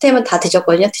거의 엔터테인먼트 다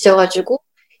뒤졌거든요. 뒤져가지고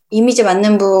이미지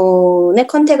맞는 분의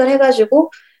컨택을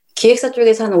해가지고 기획사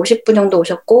쪽에서 한 50분 정도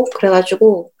오셨고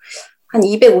그래가지고 한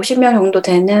 250명 정도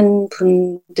되는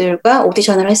분들과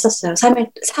오디션을 했었어요.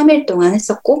 3일 동안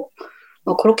했었고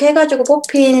그렇게 해가지고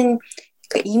뽑힌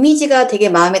그 이미지가 되게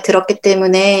마음에 들었기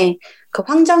때문에 그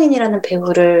황정인이라는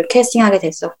배우를 캐스팅하게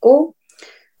됐었고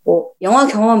뭐 영화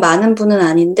경험 많은 분은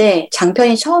아닌데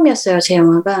장편이 처음이었어요. 제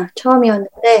영화가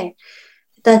처음이었는데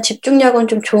일단 집중력은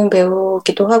좀 좋은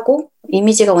배우기도 하고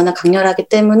이미지가 워낙 강렬하기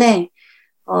때문에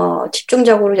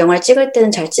집중적으로 영화를 찍을 때는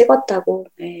잘 찍었다고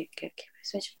이렇게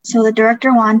말씀해 주셨어요. So the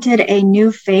director wanted a new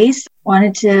face,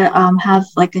 wanted to have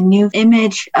like a new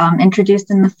image introduced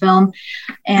in the film,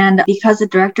 and because the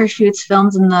director shoots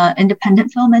films in the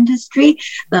independent film industry,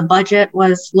 the budget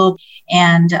was low,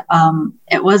 and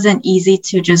it wasn't easy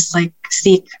to just like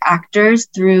seek actors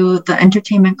through the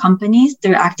entertainment companies,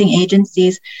 through acting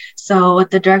agencies. So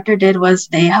what the director did was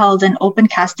they held an open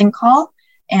casting call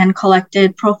and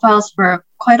collected profiles for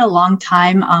quite a long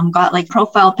time, got like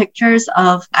profile pictures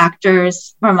of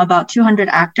actors from about 200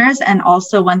 actors and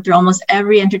also went through almost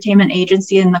every entertainment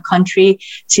agency in the country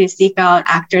to seek out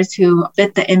actors who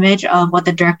fit the image of what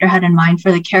the director had in mind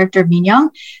for the character Min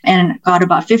Young, and got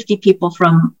about 50 people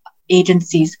from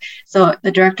agencies. So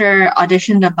the director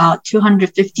auditioned about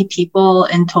 250 people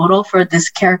in total for this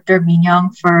character Min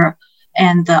Young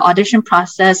and the audition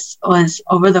process was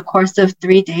over the course of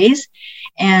 3 days.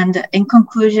 And in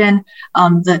conclusion,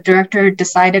 the director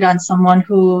decided on someone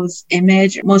whose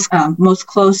image most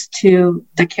close to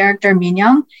the character Min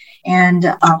Young. And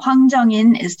Hwang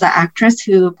Jung-in is the actress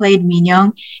who played Min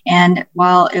Young. And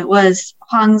while it was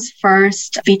Hwang's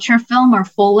first feature film or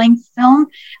full-length film,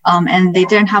 and they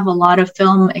didn't have a lot of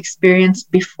film experience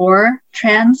before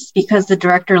Trans because the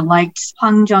director liked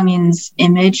Hwang Jung-in's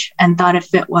image and thought it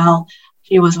fit well.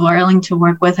 He was willing to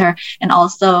work with her. And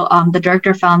also, the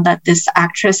director found that this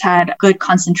actress had good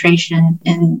concentration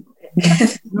in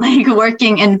like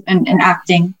working in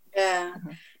acting. Yeah.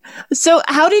 So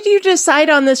how did you decide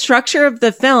on the structure of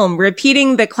the film,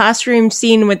 repeating the classroom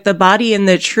scene with the body in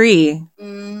the tree?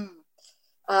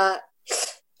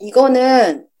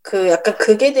 이거는 그 약간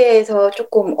극에 대해서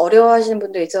조금 어려워하시는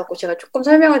분도 있었고 제가 조금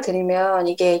설명을 드리면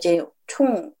이게 이제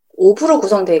총 5부로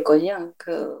구성되어 있거든요.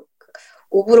 그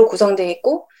 5부로 구성되어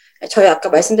있고 저희 아까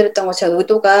말씀드렸던 것처럼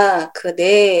의도가 그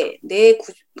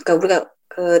그러니까 우리가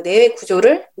그 뇌의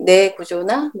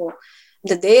구조나 뭐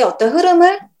근데 뇌의 어떤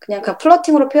흐름을 그냥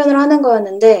플러팅으로 표현을 하는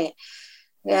거였는데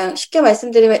그냥 쉽게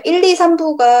말씀드리면 1, 2,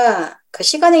 3부가 그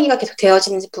시간 얘기가 계속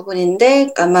되어지는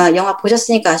부분인데 아마 영화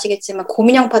보셨으니까 아시겠지만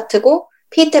고민형 파트고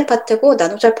피이테 파트고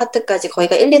나노철 파트까지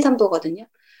거기가 1, 2, 3부거든요.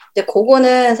 근데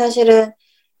그거는 사실은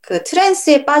그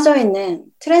트랜스에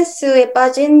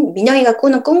빠진 민영이가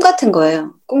꾸는 꿈 같은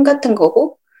거예요. 꿈 같은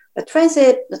거고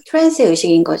트랜스의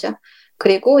의식인 거죠.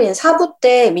 그리고 4부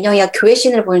때 민영이가 교회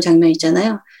씬을 보는 장면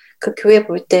있잖아요. 그 교회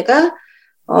볼 때가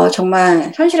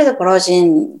정말 현실에서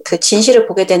벌어진 그 진실을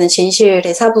보게 되는 진실의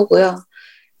 4부고요.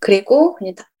 그리고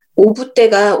 5부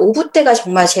때가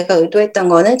정말 제가 의도했던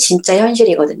거는 진짜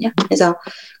현실이거든요. 그래서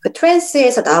그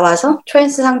트랜스에서 나와서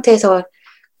트랜스 상태에서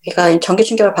걔가 전기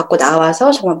충격을 받고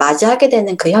나와서 정말 맞이하게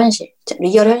되는 그 현실,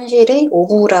 리얼 현실의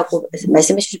 5부라고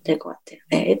말씀해 주시면 될 것 같아요.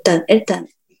 네, 일단.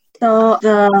 So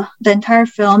the entire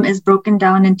film is broken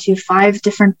down into 5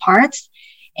 different parts.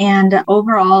 And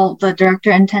overall, the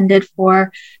director intended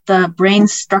for the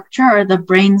brain's structure or the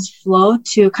brain's flow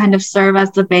to kind of serve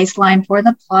as the baseline for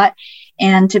the plot.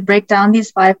 And to break down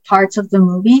these 5 parts of the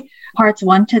movie, parts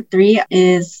 1 to 3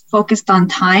 is focused on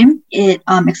time. It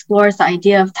explores the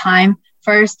idea of time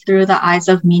first through the eyes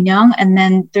of Minyoung, and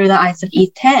then through the eyes of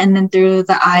Itae, and then through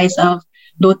the eyes of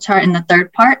Nochar in the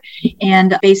third part.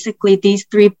 And basically these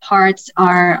 3 parts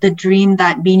are the dream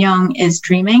that Minyoung is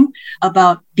dreaming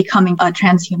about becoming a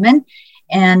transhuman.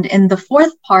 And in the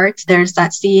 4th part, there's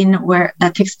that scene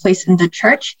that takes place in the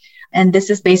church. And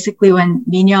this is basically when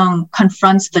Minyoung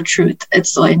confronts the truth.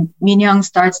 It's when Minyoung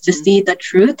starts to see the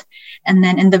truth. And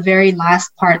then in the very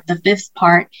last part, the 5th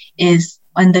part, is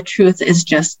when the truth is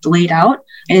just laid out.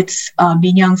 It's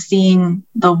Minyoung seeing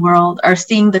the world or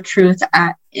seeing the truth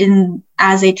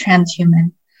as a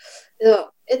transhuman. 그래서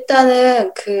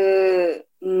일단은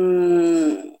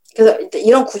그래서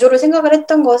이런 구조를 생각을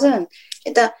했던 것은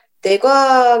일단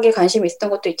내과학에 관심이 있었던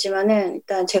것도 있지만은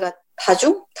일단 제가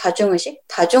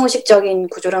다중의식적인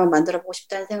구조를 한번 만들어보고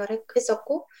싶다는 생각을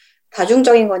했었고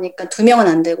다중적인 거니까 2명은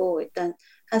안 되고 일단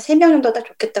한 3명 정도 딱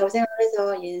좋겠다고 생각을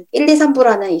해서 1, 2,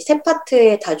 3부라는 이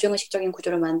 3파트의 다중의식적인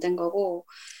구조를 만든 거고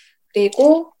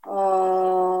그리고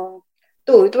또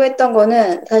의도했던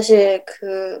거는 사실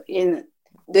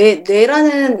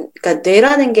뇌라는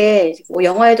게 뭐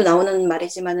영화에도 나오는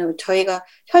말이지만은 저희가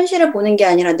현실을 보는 게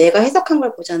아니라 내가 해석한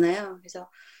걸 보잖아요. 그래서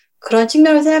그런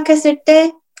측면을 생각했을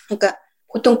때 그러니까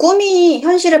보통 꿈이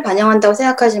현실을 반영한다고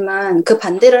생각하지만 그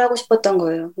반대를 하고 싶었던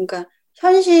거예요. 그러니까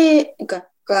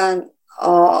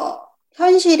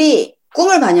현실이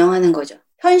꿈을 반영하는 거죠.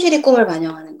 현실이 꿈을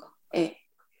반영하는 거. 예.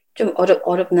 좀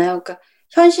어렵나요? 그러니까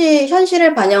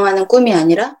현실을 반영하는 꿈이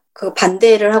아니라 그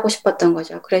반대를 하고 싶었던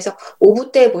거죠. 그래서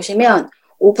 5부 때 보시면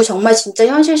 5부 정말 진짜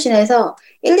현실씬에서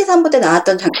 1, 2, 3부 때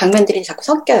나왔던 장면들이 자꾸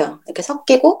섞여요. 이렇게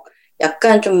섞이고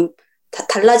약간 좀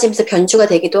달라지면서 변주가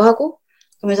되기도 하고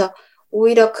그러면서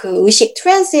오히려 그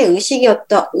트랜스의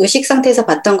의식 상태에서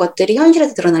봤던 것들이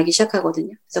현실에서 드러나기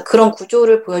시작하거든요. 그래서 그런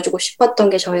구조를 보여주고 싶었던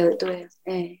게 저의 의도예요.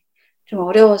 네. 좀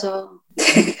어려워서.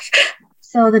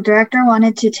 So the director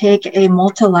wanted to take a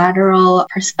multilateral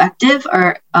perspective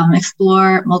or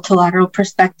explore multilateral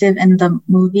perspective in the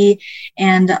movie.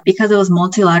 And because it was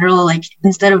multilateral, like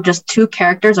instead of just 2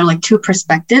 characters or like 2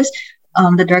 perspectives,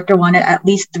 the director wanted at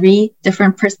least 3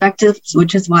 different perspectives,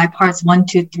 which is why parts 1,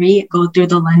 2, 3 go through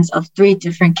the lens of 3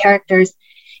 different characters.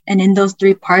 And in those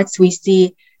 3 parts, we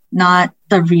see not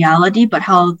the reality, but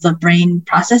how the brain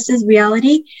processes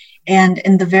reality. And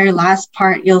in the very last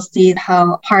part, you'll see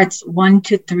how parts 1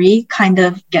 to 3 kind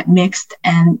of get mixed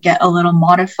and get a little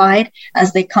modified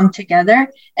as they come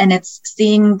together. And it's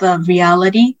seeing the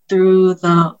reality through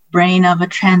the brain of a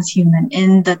transhuman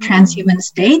in the transhuman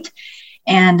state.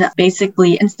 And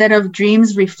basically, instead of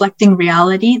dreams reflecting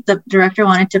reality, the director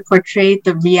wanted to portray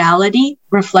the reality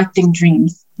reflecting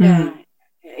dreams.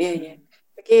 예.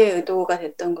 그게 의도가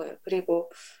됐던 거예요. 그리고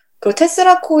그리고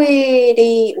테슬라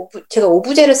코일이 제가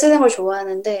오브제를 쓰는 걸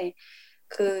좋아하는데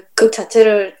그 극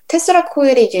자체를 테슬라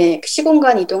코일이 이제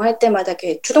시공간 이동할 때마다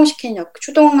이렇게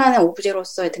추동하는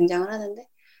오브제로서 등장을 하는데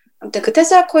아무튼 그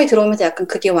테슬라 코일 들어오면서 약간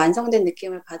그게 완성된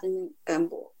느낌을 그러니까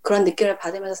뭐 그런 느낌을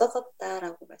받으면서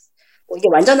썼었다라고 뭐 이게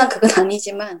완전한 극은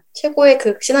아니지만 최고의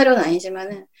극 시나리오는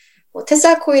아니지만은 뭐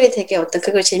테슬라 코일이 되게 어떤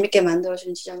그걸 재밌게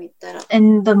만들어주는 지점이 있다라고.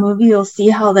 In the movie, you'll see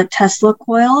how the Tesla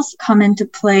coils come into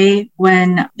play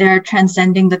when they're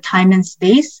transcending the time and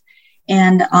space.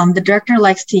 And the director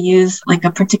likes to use like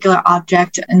a particular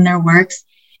object in their works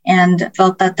and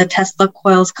felt that the Tesla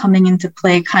coils coming into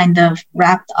play kind of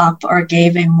wrapped up or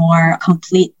gave a more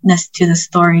completeness to the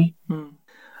story.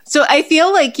 So I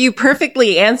feel like you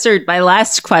perfectly answered my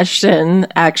last question,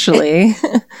 actually.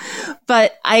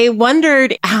 But I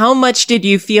wondered, how much did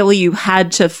you feel you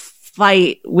had to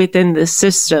fight within the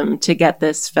system to get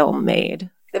this film made?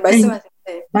 네, 말씀하세요.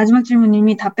 네. 마지막 질문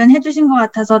이미 답변해 주신 것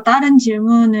같아서 다른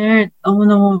질문을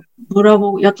너무너무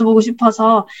여쭤보고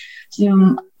싶어서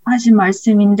지금 하신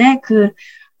말씀인데,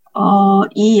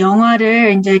 이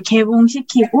영화를 이제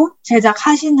개봉시키고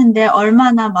제작하시는데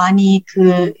얼마나 많이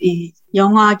이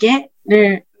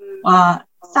영화계를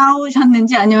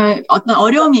싸우셨는지 아니면 어떤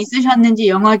어려움이 있으셨는지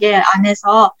영화계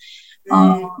안에서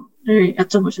를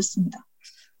여쭤보셨습니다.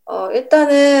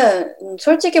 일단은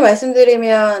솔직히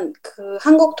말씀드리면 그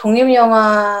한국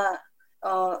독립영화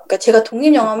그러니까 제가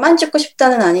독립영화만 찍고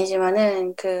싶다는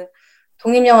아니지만은 그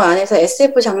독립영화 안에서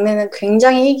SF 장르는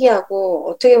굉장히 희귀하고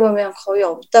어떻게 보면 거의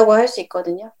없다고 할 수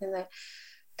있거든요. 근데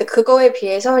그거에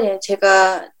비해서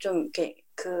제가 좀 이렇게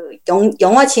그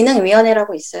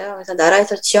영화진흥위원회라고 있어요. 그래서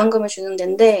나라에서 지원금을 주는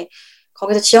데인데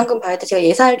거기서 지원금 받을 때 제가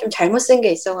예산을 좀 잘못 쓴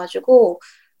게 있어가지고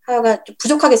하여간 좀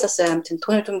부족하게 썼어요. 아무튼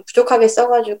돈을 좀 부족하게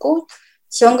써가지고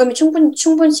지원금이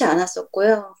충분치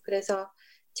않았었고요. 그래서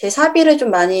제 사비를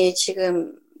좀 많이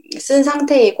지금 쓴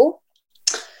상태이고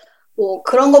뭐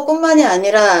그런 것뿐만이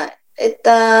아니라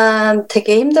일단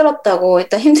되게 힘들었다고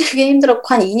일단 힘들었고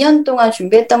한 2년 동안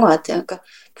준비했던 것 같아요. 그러니까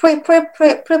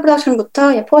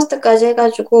프레프로덕션부터 포스트까지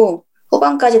해가지고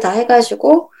후반까지 다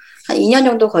해가지고 한 2년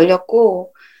정도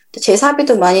걸렸고 제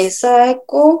사비도 많이 써야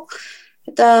했고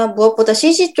일단 무엇보다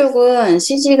CG는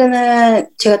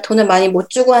제가 돈을 많이 못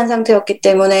주고 한 상태였기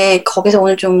때문에 거기서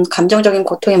오늘 좀 감정적인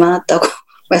고통이 많았다고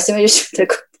말씀해 주시면 될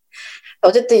것 같아요.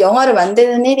 어쨌든 영화를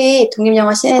만드는 일이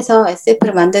독립영화 씬에서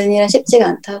SF를 만드는 일은 쉽지가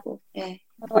않다고. 예.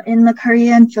 In the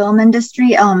Korean film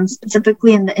industry,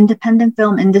 specifically in the independent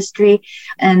film industry,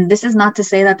 and this is not to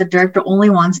say that the director only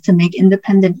wants to make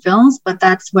independent films, but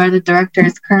that's where the director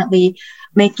is currently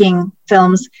making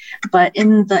films. But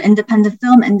in the independent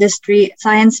film industry,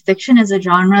 science fiction is a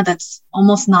genre that's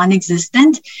almost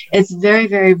non-existent. It's very,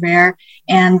 very rare.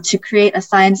 And to create a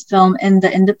science film in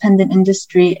the independent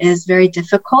industry is very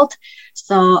difficult.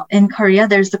 So in Korea,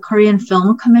 there's the Korean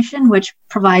Film Commission, which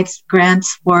provides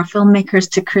grants for filmmakers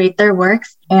to create their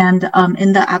works. And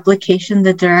in the application,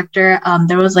 the director,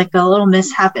 there was like a little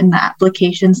mishap in the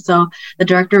application. So the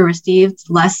director received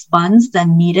less funds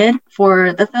than needed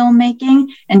for the filmmaking.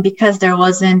 And because there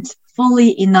wasn't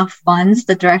fully enough funds,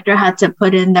 the director had to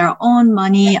put in their own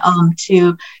money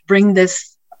to bring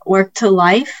this work to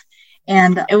life.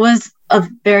 And it was a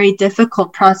very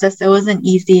difficult process. It wasn't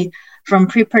easy. From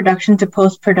pre-production to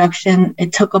post-production,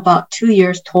 it took about 2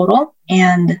 years total.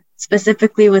 And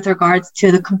specifically with regards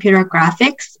to the computer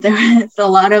graphics, there is a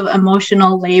lot of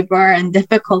emotional labor and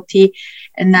difficulty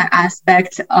in that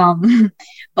aspect.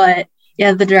 But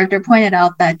yeah, the director pointed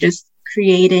out that just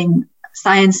creating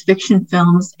science fiction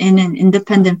films in an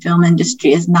independent film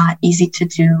industry is not easy to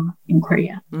do in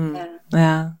Korea.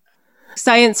 Yeah.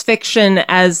 Science fiction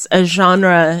as a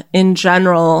genre in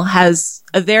general has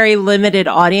a very limited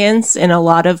audience in a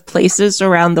lot of places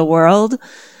around the world.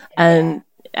 And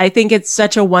I think it's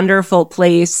such a wonderful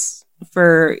place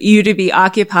for you to be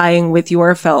occupying with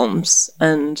your films.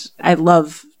 And I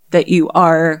love that you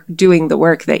are doing the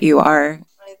work that you are.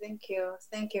 Thank you.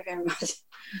 Thank you very much.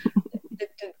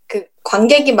 그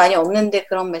관객이 많이 없는데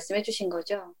그런 말씀해 주신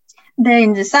거죠? 네,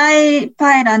 이제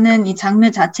사이파이라는 이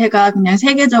장르 자체가 그냥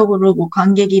세계적으로 뭐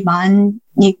관객이 많이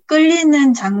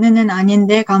끌리는 장르는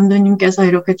아닌데 감독님께서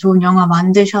이렇게 좋은 영화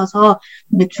만드셔서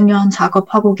중요한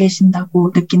작업하고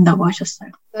계신다고 느낀다고 하셨어요.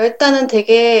 일단은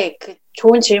되게 그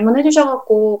좋은 질문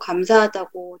해주셔갖고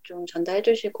감사하다고 좀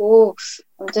전달해주시고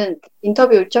아무튼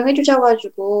인터뷰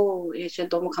요청해주셔가지고 예, 진짜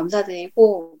너무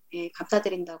감사드리고 예,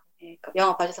 감사드린다고 예,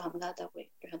 영화 봐주셔서 감사하다고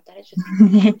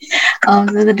전달해주세요.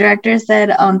 So the director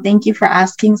said, thank you for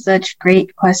asking such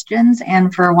great questions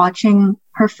and for watching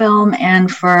her film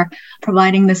and for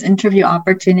providing this interview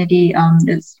opportunity.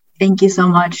 Thank you so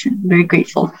much. I'm very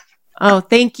grateful. Oh,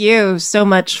 thank you so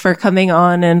much for coming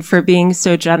on and for being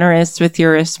so generous with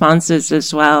your responses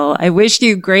as well. I wish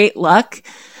you great luck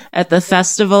at the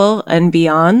festival and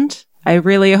beyond. I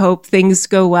really hope things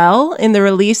go well in the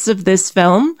release of this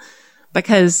film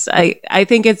because I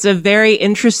think it's a very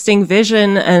interesting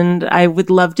vision and I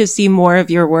would love to see more of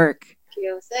your work.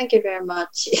 Thank you very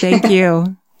much. Thank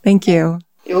you. Thank you.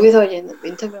 여기서 이제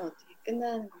인터뷰는 어떻게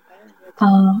끝나는 건가요?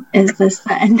 Is this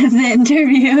the end of the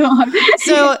interview?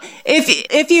 So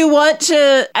if you want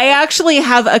to, I actually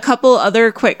have a couple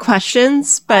other quick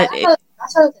questions, but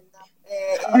하셔도 된다.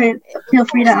 Feel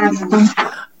free to ask them.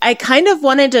 I kind of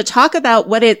wanted to talk about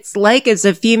what it's like as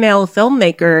a female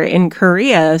filmmaker in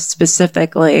Korea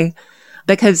specifically,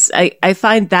 because I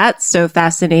find that so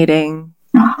fascinating.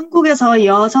 한국에서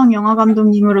여성 영화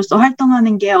감독님으로서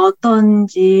활동하는 게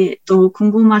어떤지 또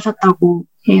궁금하셨다고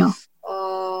해요.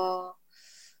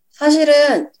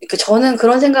 사실은 저는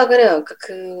그런 생각을 해요.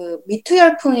 그 미투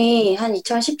열풍이 한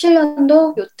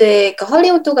 2017년도 요때 그러니까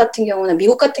헐리우드 같은 경우는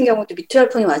미국 같은 경우도 미투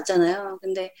열풍이 왔잖아요.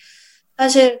 근데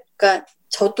사실 그러니까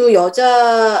저도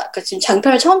그러니까 지금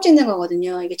장편을 처음 찍는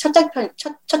거거든요. 이게 첫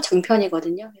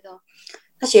장편이거든요. 그래서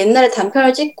사실 옛날에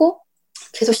단편을 찍고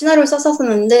계속 시나리오를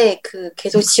썼었는데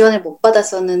계속 지원을 못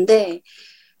받았었는데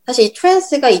사실 이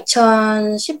트랜스가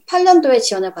 2018년도에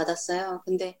지원을 받았어요.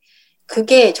 근데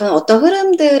그게 저는 어떤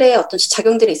흐름들의 어떤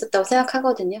작용들이 있었다고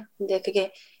생각하거든요. 근데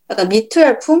그게 약간 미투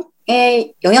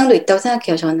열풍의 영향도 있다고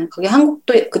생각해요, 저는. 거기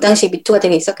한국도 그 당시 미투가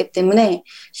되게 있었기 때문에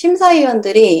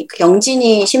심사위원들이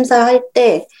영진이 심사할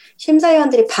때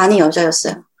심사위원들이 반이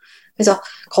여자였어요. 그래서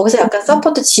거기서 약간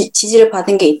서포트 지지를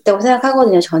받은 게 있다고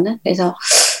생각하거든요, 저는. 그래서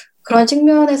그런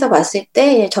측면에서 봤을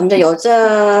때 점점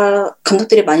여자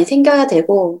감독들이 많이 생겨야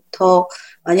되고 더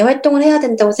많이 활동을 해야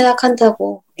된다고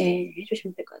생각한다고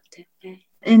해주시면 될 것 같아요.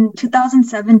 In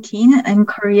 2017 in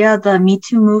Korea, the Me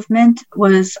Too movement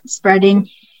was spreading,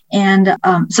 and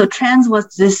so Trans was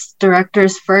this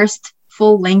director's first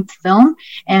full-length film.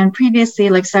 And previously,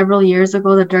 like several years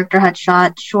ago, the director had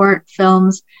shot short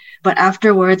films, but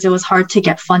afterwards it was hard to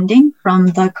get funding from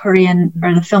the Korean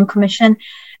or the Film Commission.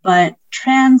 But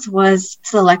Trans was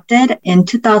selected in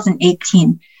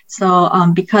 2018. So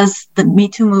because the Me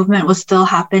Too movement was still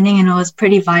happening and it was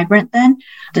pretty vibrant then,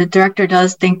 the director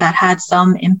does think that had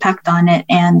some impact on it.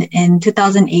 And in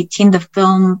 2018, the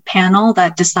film panel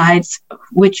that decides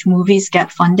which movies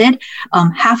get funded,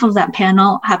 half of that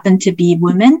panel happened to be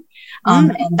women.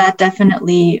 And that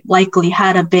definitely likely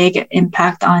had a big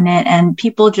impact on it. And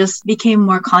people just became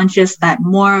more conscious that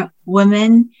more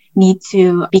women need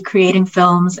to be creating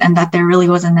films and that there really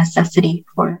was a necessity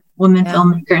for women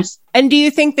filmmakers. And do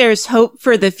you think there's hope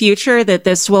for the future that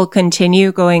this will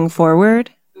continue going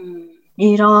forward?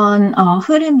 이런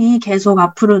흐름이 계속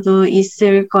앞으로도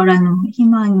있을 거라는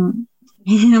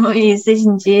희망이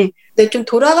있으신지? 네, 좀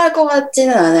돌아갈 것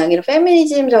같지는 않아요. 이런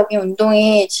페미니즘적인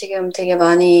운동이 지금 되게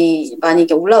많이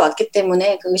이렇게 올라왔기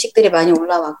때문에 그 의식들이 많이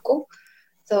올라왔고,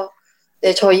 그래서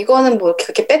네, 저 이거는 뭐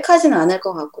그렇게 빽하지는 않을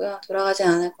것 같고요.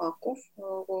 돌아가지는 않을 것 같고,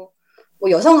 그리고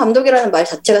뭐 여성 감독이라는 말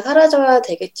자체가 사라져야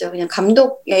되겠죠. 그냥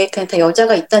감독에 그냥 다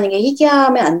여자가 있다는 게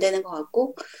희귀하면 안 되는 것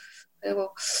같고, 그리고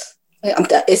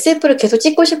아무튼 SF를 계속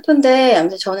찍고 싶은데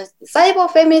아무튼 저는 사이버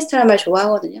페미니스트라는 말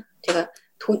좋아하거든요. 제가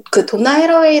도나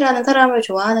헤러웨이라는 사람을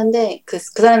좋아하는데 그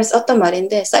사람이 썼던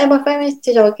말인데 사이버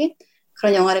페미니스트적인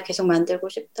그런 영화를 계속 만들고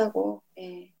싶다고.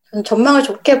 저는 전망을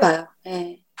좋게 봐요.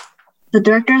 The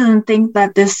director doesn't think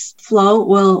that this flow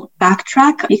will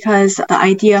backtrack because the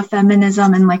idea of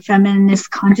feminism and like feminist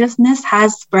consciousness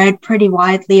has spread pretty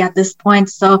widely at this point.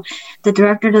 So the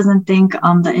director doesn't think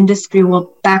the industry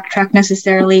will backtrack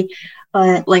necessarily,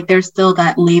 but like there's still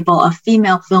that label of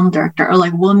female film director or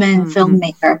like woman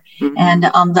filmmaker. And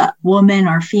the woman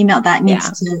or female that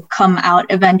needs to come out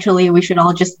eventually. We should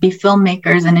all just be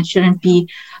filmmakers and it shouldn't be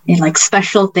a like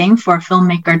special thing for a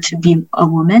filmmaker to be a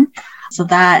woman. So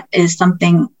that is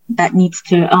something that needs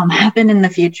to happen in the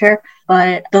future.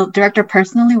 But the director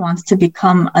personally wants to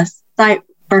become a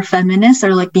cyber feminist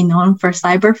or like be known for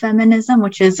cyber feminism,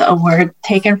 which is a word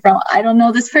taken from, I don't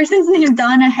know this person's name,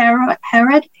 Donna Harold?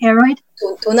 Donna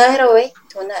Haraway?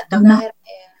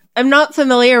 I'm not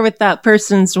familiar with that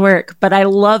person's work, but I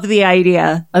love the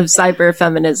idea of cyber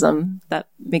feminism. That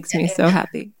makes me so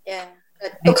happy. Yeah.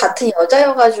 또 같은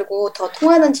여자여가지고 더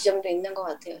통하는 지점도 있는 것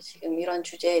같아요. 지금 이런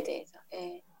주제에 대해서.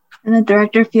 And the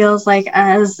director feels like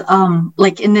as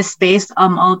like in this space,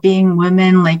 all being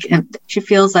women, like she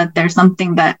feels that there's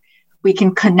something that we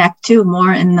can connect to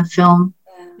more in the film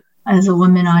as a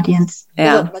women audience.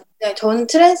 Yeah. 저는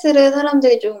트랜스를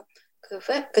사람들이 좀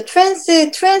그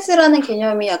트랜스라는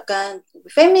개념이 약간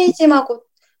페미니즘하고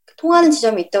통하는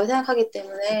지점이 있다고 생각하기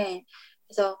때문에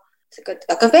그래서 그러니까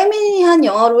약간 페미니한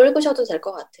영화로 읽으셔도 될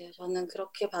것 같아요. 저는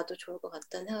그렇게 봐도 좋을 것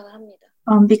같다는 생각을 합니다.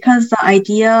 Because the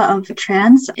idea of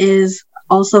trans is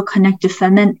also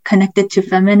connected to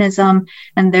feminism,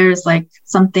 and there's like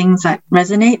some things that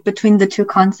resonate between the two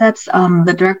concepts.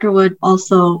 The director would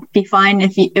also be fine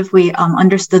if we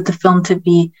understood the film to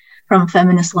be from a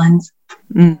feminist lens.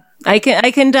 I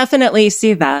can definitely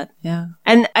see that. Yeah.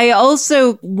 And I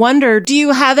also wonder, do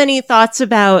you have any thoughts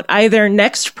about either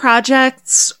next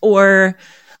projects or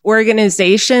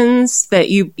organizations that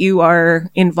you are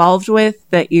involved with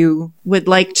that you would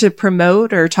like to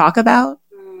promote or talk about?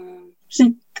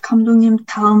 혹시 감독님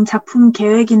다음 작품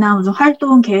계획이나 무슨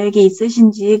활동 계획이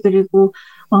있으신지, 그리고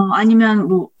아니면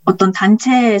뭐 어떤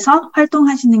단체에서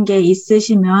활동하시는 게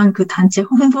있으시면 그 단체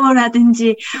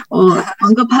홍보라든지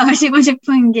언급하시고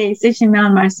싶은 게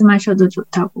있으시면 말씀하셔도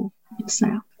좋다고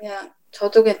했어요. 그냥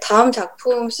저도 그냥 다음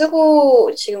작품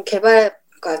쓰고 지금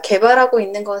개발하고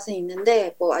있는 것은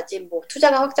있는데 뭐 아직 뭐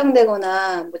투자가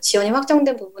확정되거나 뭐 지원이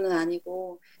확정된 부분은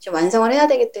아니고 지금 완성을 해야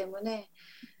되기 때문에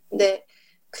근데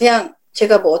그냥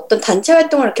제가 뭐 어떤 단체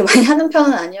활동을 이렇게 많이 하는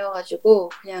편은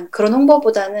아니어가지고 그냥 그런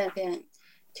홍보보다는 그냥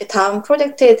제 다음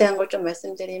프로젝트에 대한 걸 좀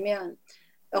말씀드리면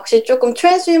역시 조금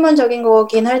트랜스휴먼적인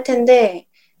거긴 할 텐데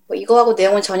뭐 이거하고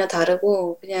내용은 전혀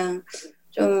다르고 그냥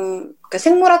좀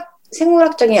그러니까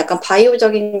생물학적인 약간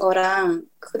바이오적인 거랑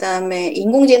그 다음에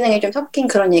인공지능이 좀 섞인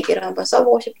그런 얘기를 한번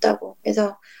써보고 싶다고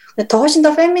해서 더 훨씬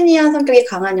더 페미니한 성격이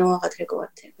강한 영화가 될 것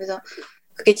같아요. 그래서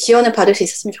그게 지원을 받을 수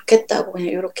있었으면 좋겠다고 그냥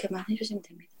이렇게만 해주시면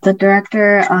됩니다. The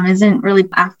director isn't really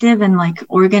active in like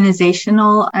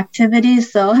organizational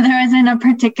activities, so there isn't a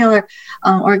particular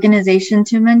organization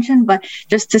to mention, but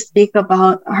just to speak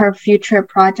about her future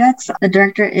projects, the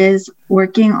director is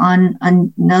working on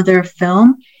another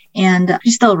film and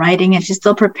she's still writing it, she's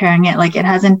still preparing it, like it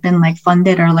hasn't been like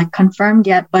funded or like confirmed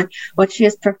yet, but what she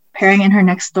is preparing in her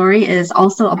next story is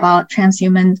also about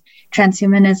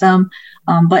transhumanism,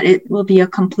 but it will be a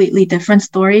completely different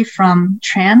story from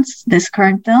Trans, this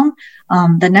current film.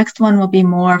 The next one will be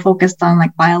more focused on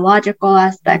like biological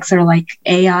aspects or like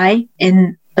AI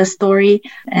in the story,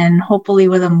 and hopefully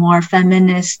with a more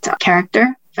feminist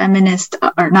character,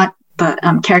 or not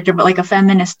the character, but like a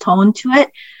feminist tone to it.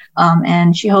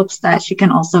 And she hopes that she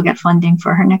can also get funding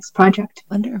for her next project.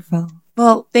 Wonderful.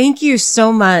 Well, thank you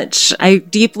so much. I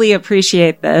deeply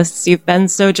appreciate this. You've been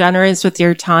so generous with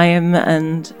your time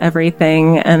and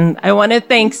everything. And I want to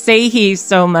thank Seihee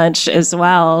so much as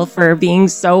well for being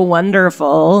so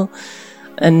wonderful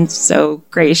and so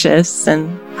gracious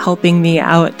and helping me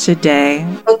out today.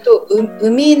 또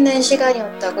의미 있는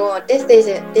시간이었다고. This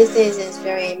is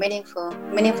very meaningful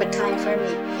time for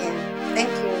me. Yeah. Thank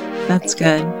you. That's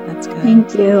good. That's good.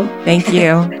 Thank you. Thank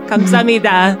you.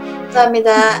 감사합니다.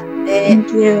 감사합니다. 네.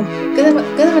 Thank you.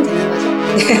 끊으면 되는 거죠?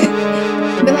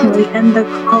 Can we end the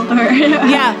call?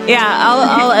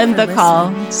 I'll end the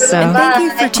call. So thank you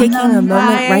for taking a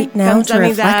moment right now to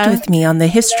reflect with me on the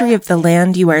history of the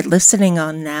land you are listening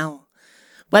on now.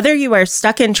 Whether you are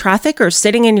stuck in traffic or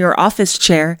sitting in your office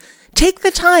chair, take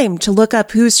the time to look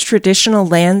up whose traditional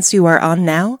lands you are on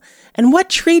now and what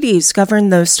treaties govern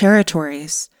those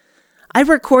territories. I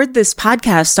record this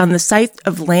podcast on the site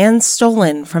of land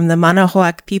stolen from the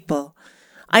Manahoac people.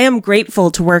 I am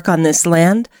grateful to work on this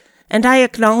land, and I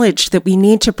acknowledge that we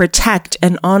need to protect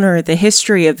and honor the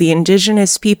history of the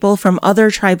indigenous people from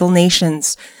other tribal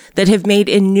nations that have made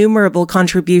innumerable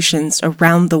contributions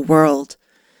around the world.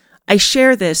 I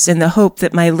share this in the hope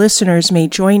that my listeners may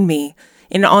join me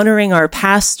in honoring our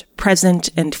past, present,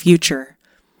 and future.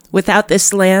 Without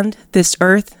this land, this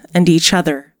earth, and each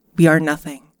other, we are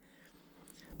nothing.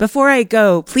 Before I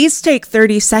go, please take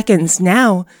 30 seconds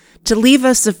now to leave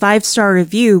us a 5-star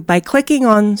review by clicking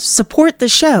on Support the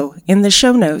Show in the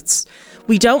show notes.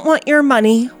 We don't want your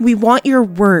money, we want your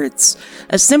words.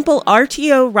 A simple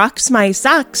RTO rocks my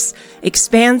socks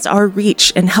expands our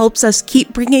reach and helps us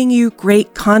keep bringing you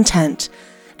great content.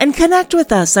 And connect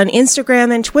with us on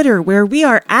Instagram and Twitter, where we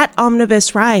are at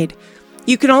Omnibus Ride.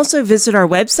 You can also visit our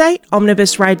website,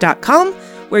 omnibusride.com,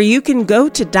 where you can go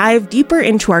to dive deeper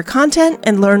into our content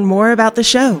and learn more about the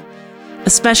show. A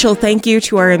special thank you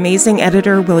to our amazing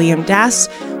editor, William Dass.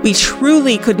 We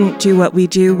truly couldn't do what we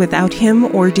do without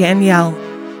him or Danielle.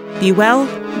 Be well,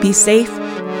 be safe,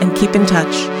 and keep in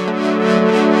touch.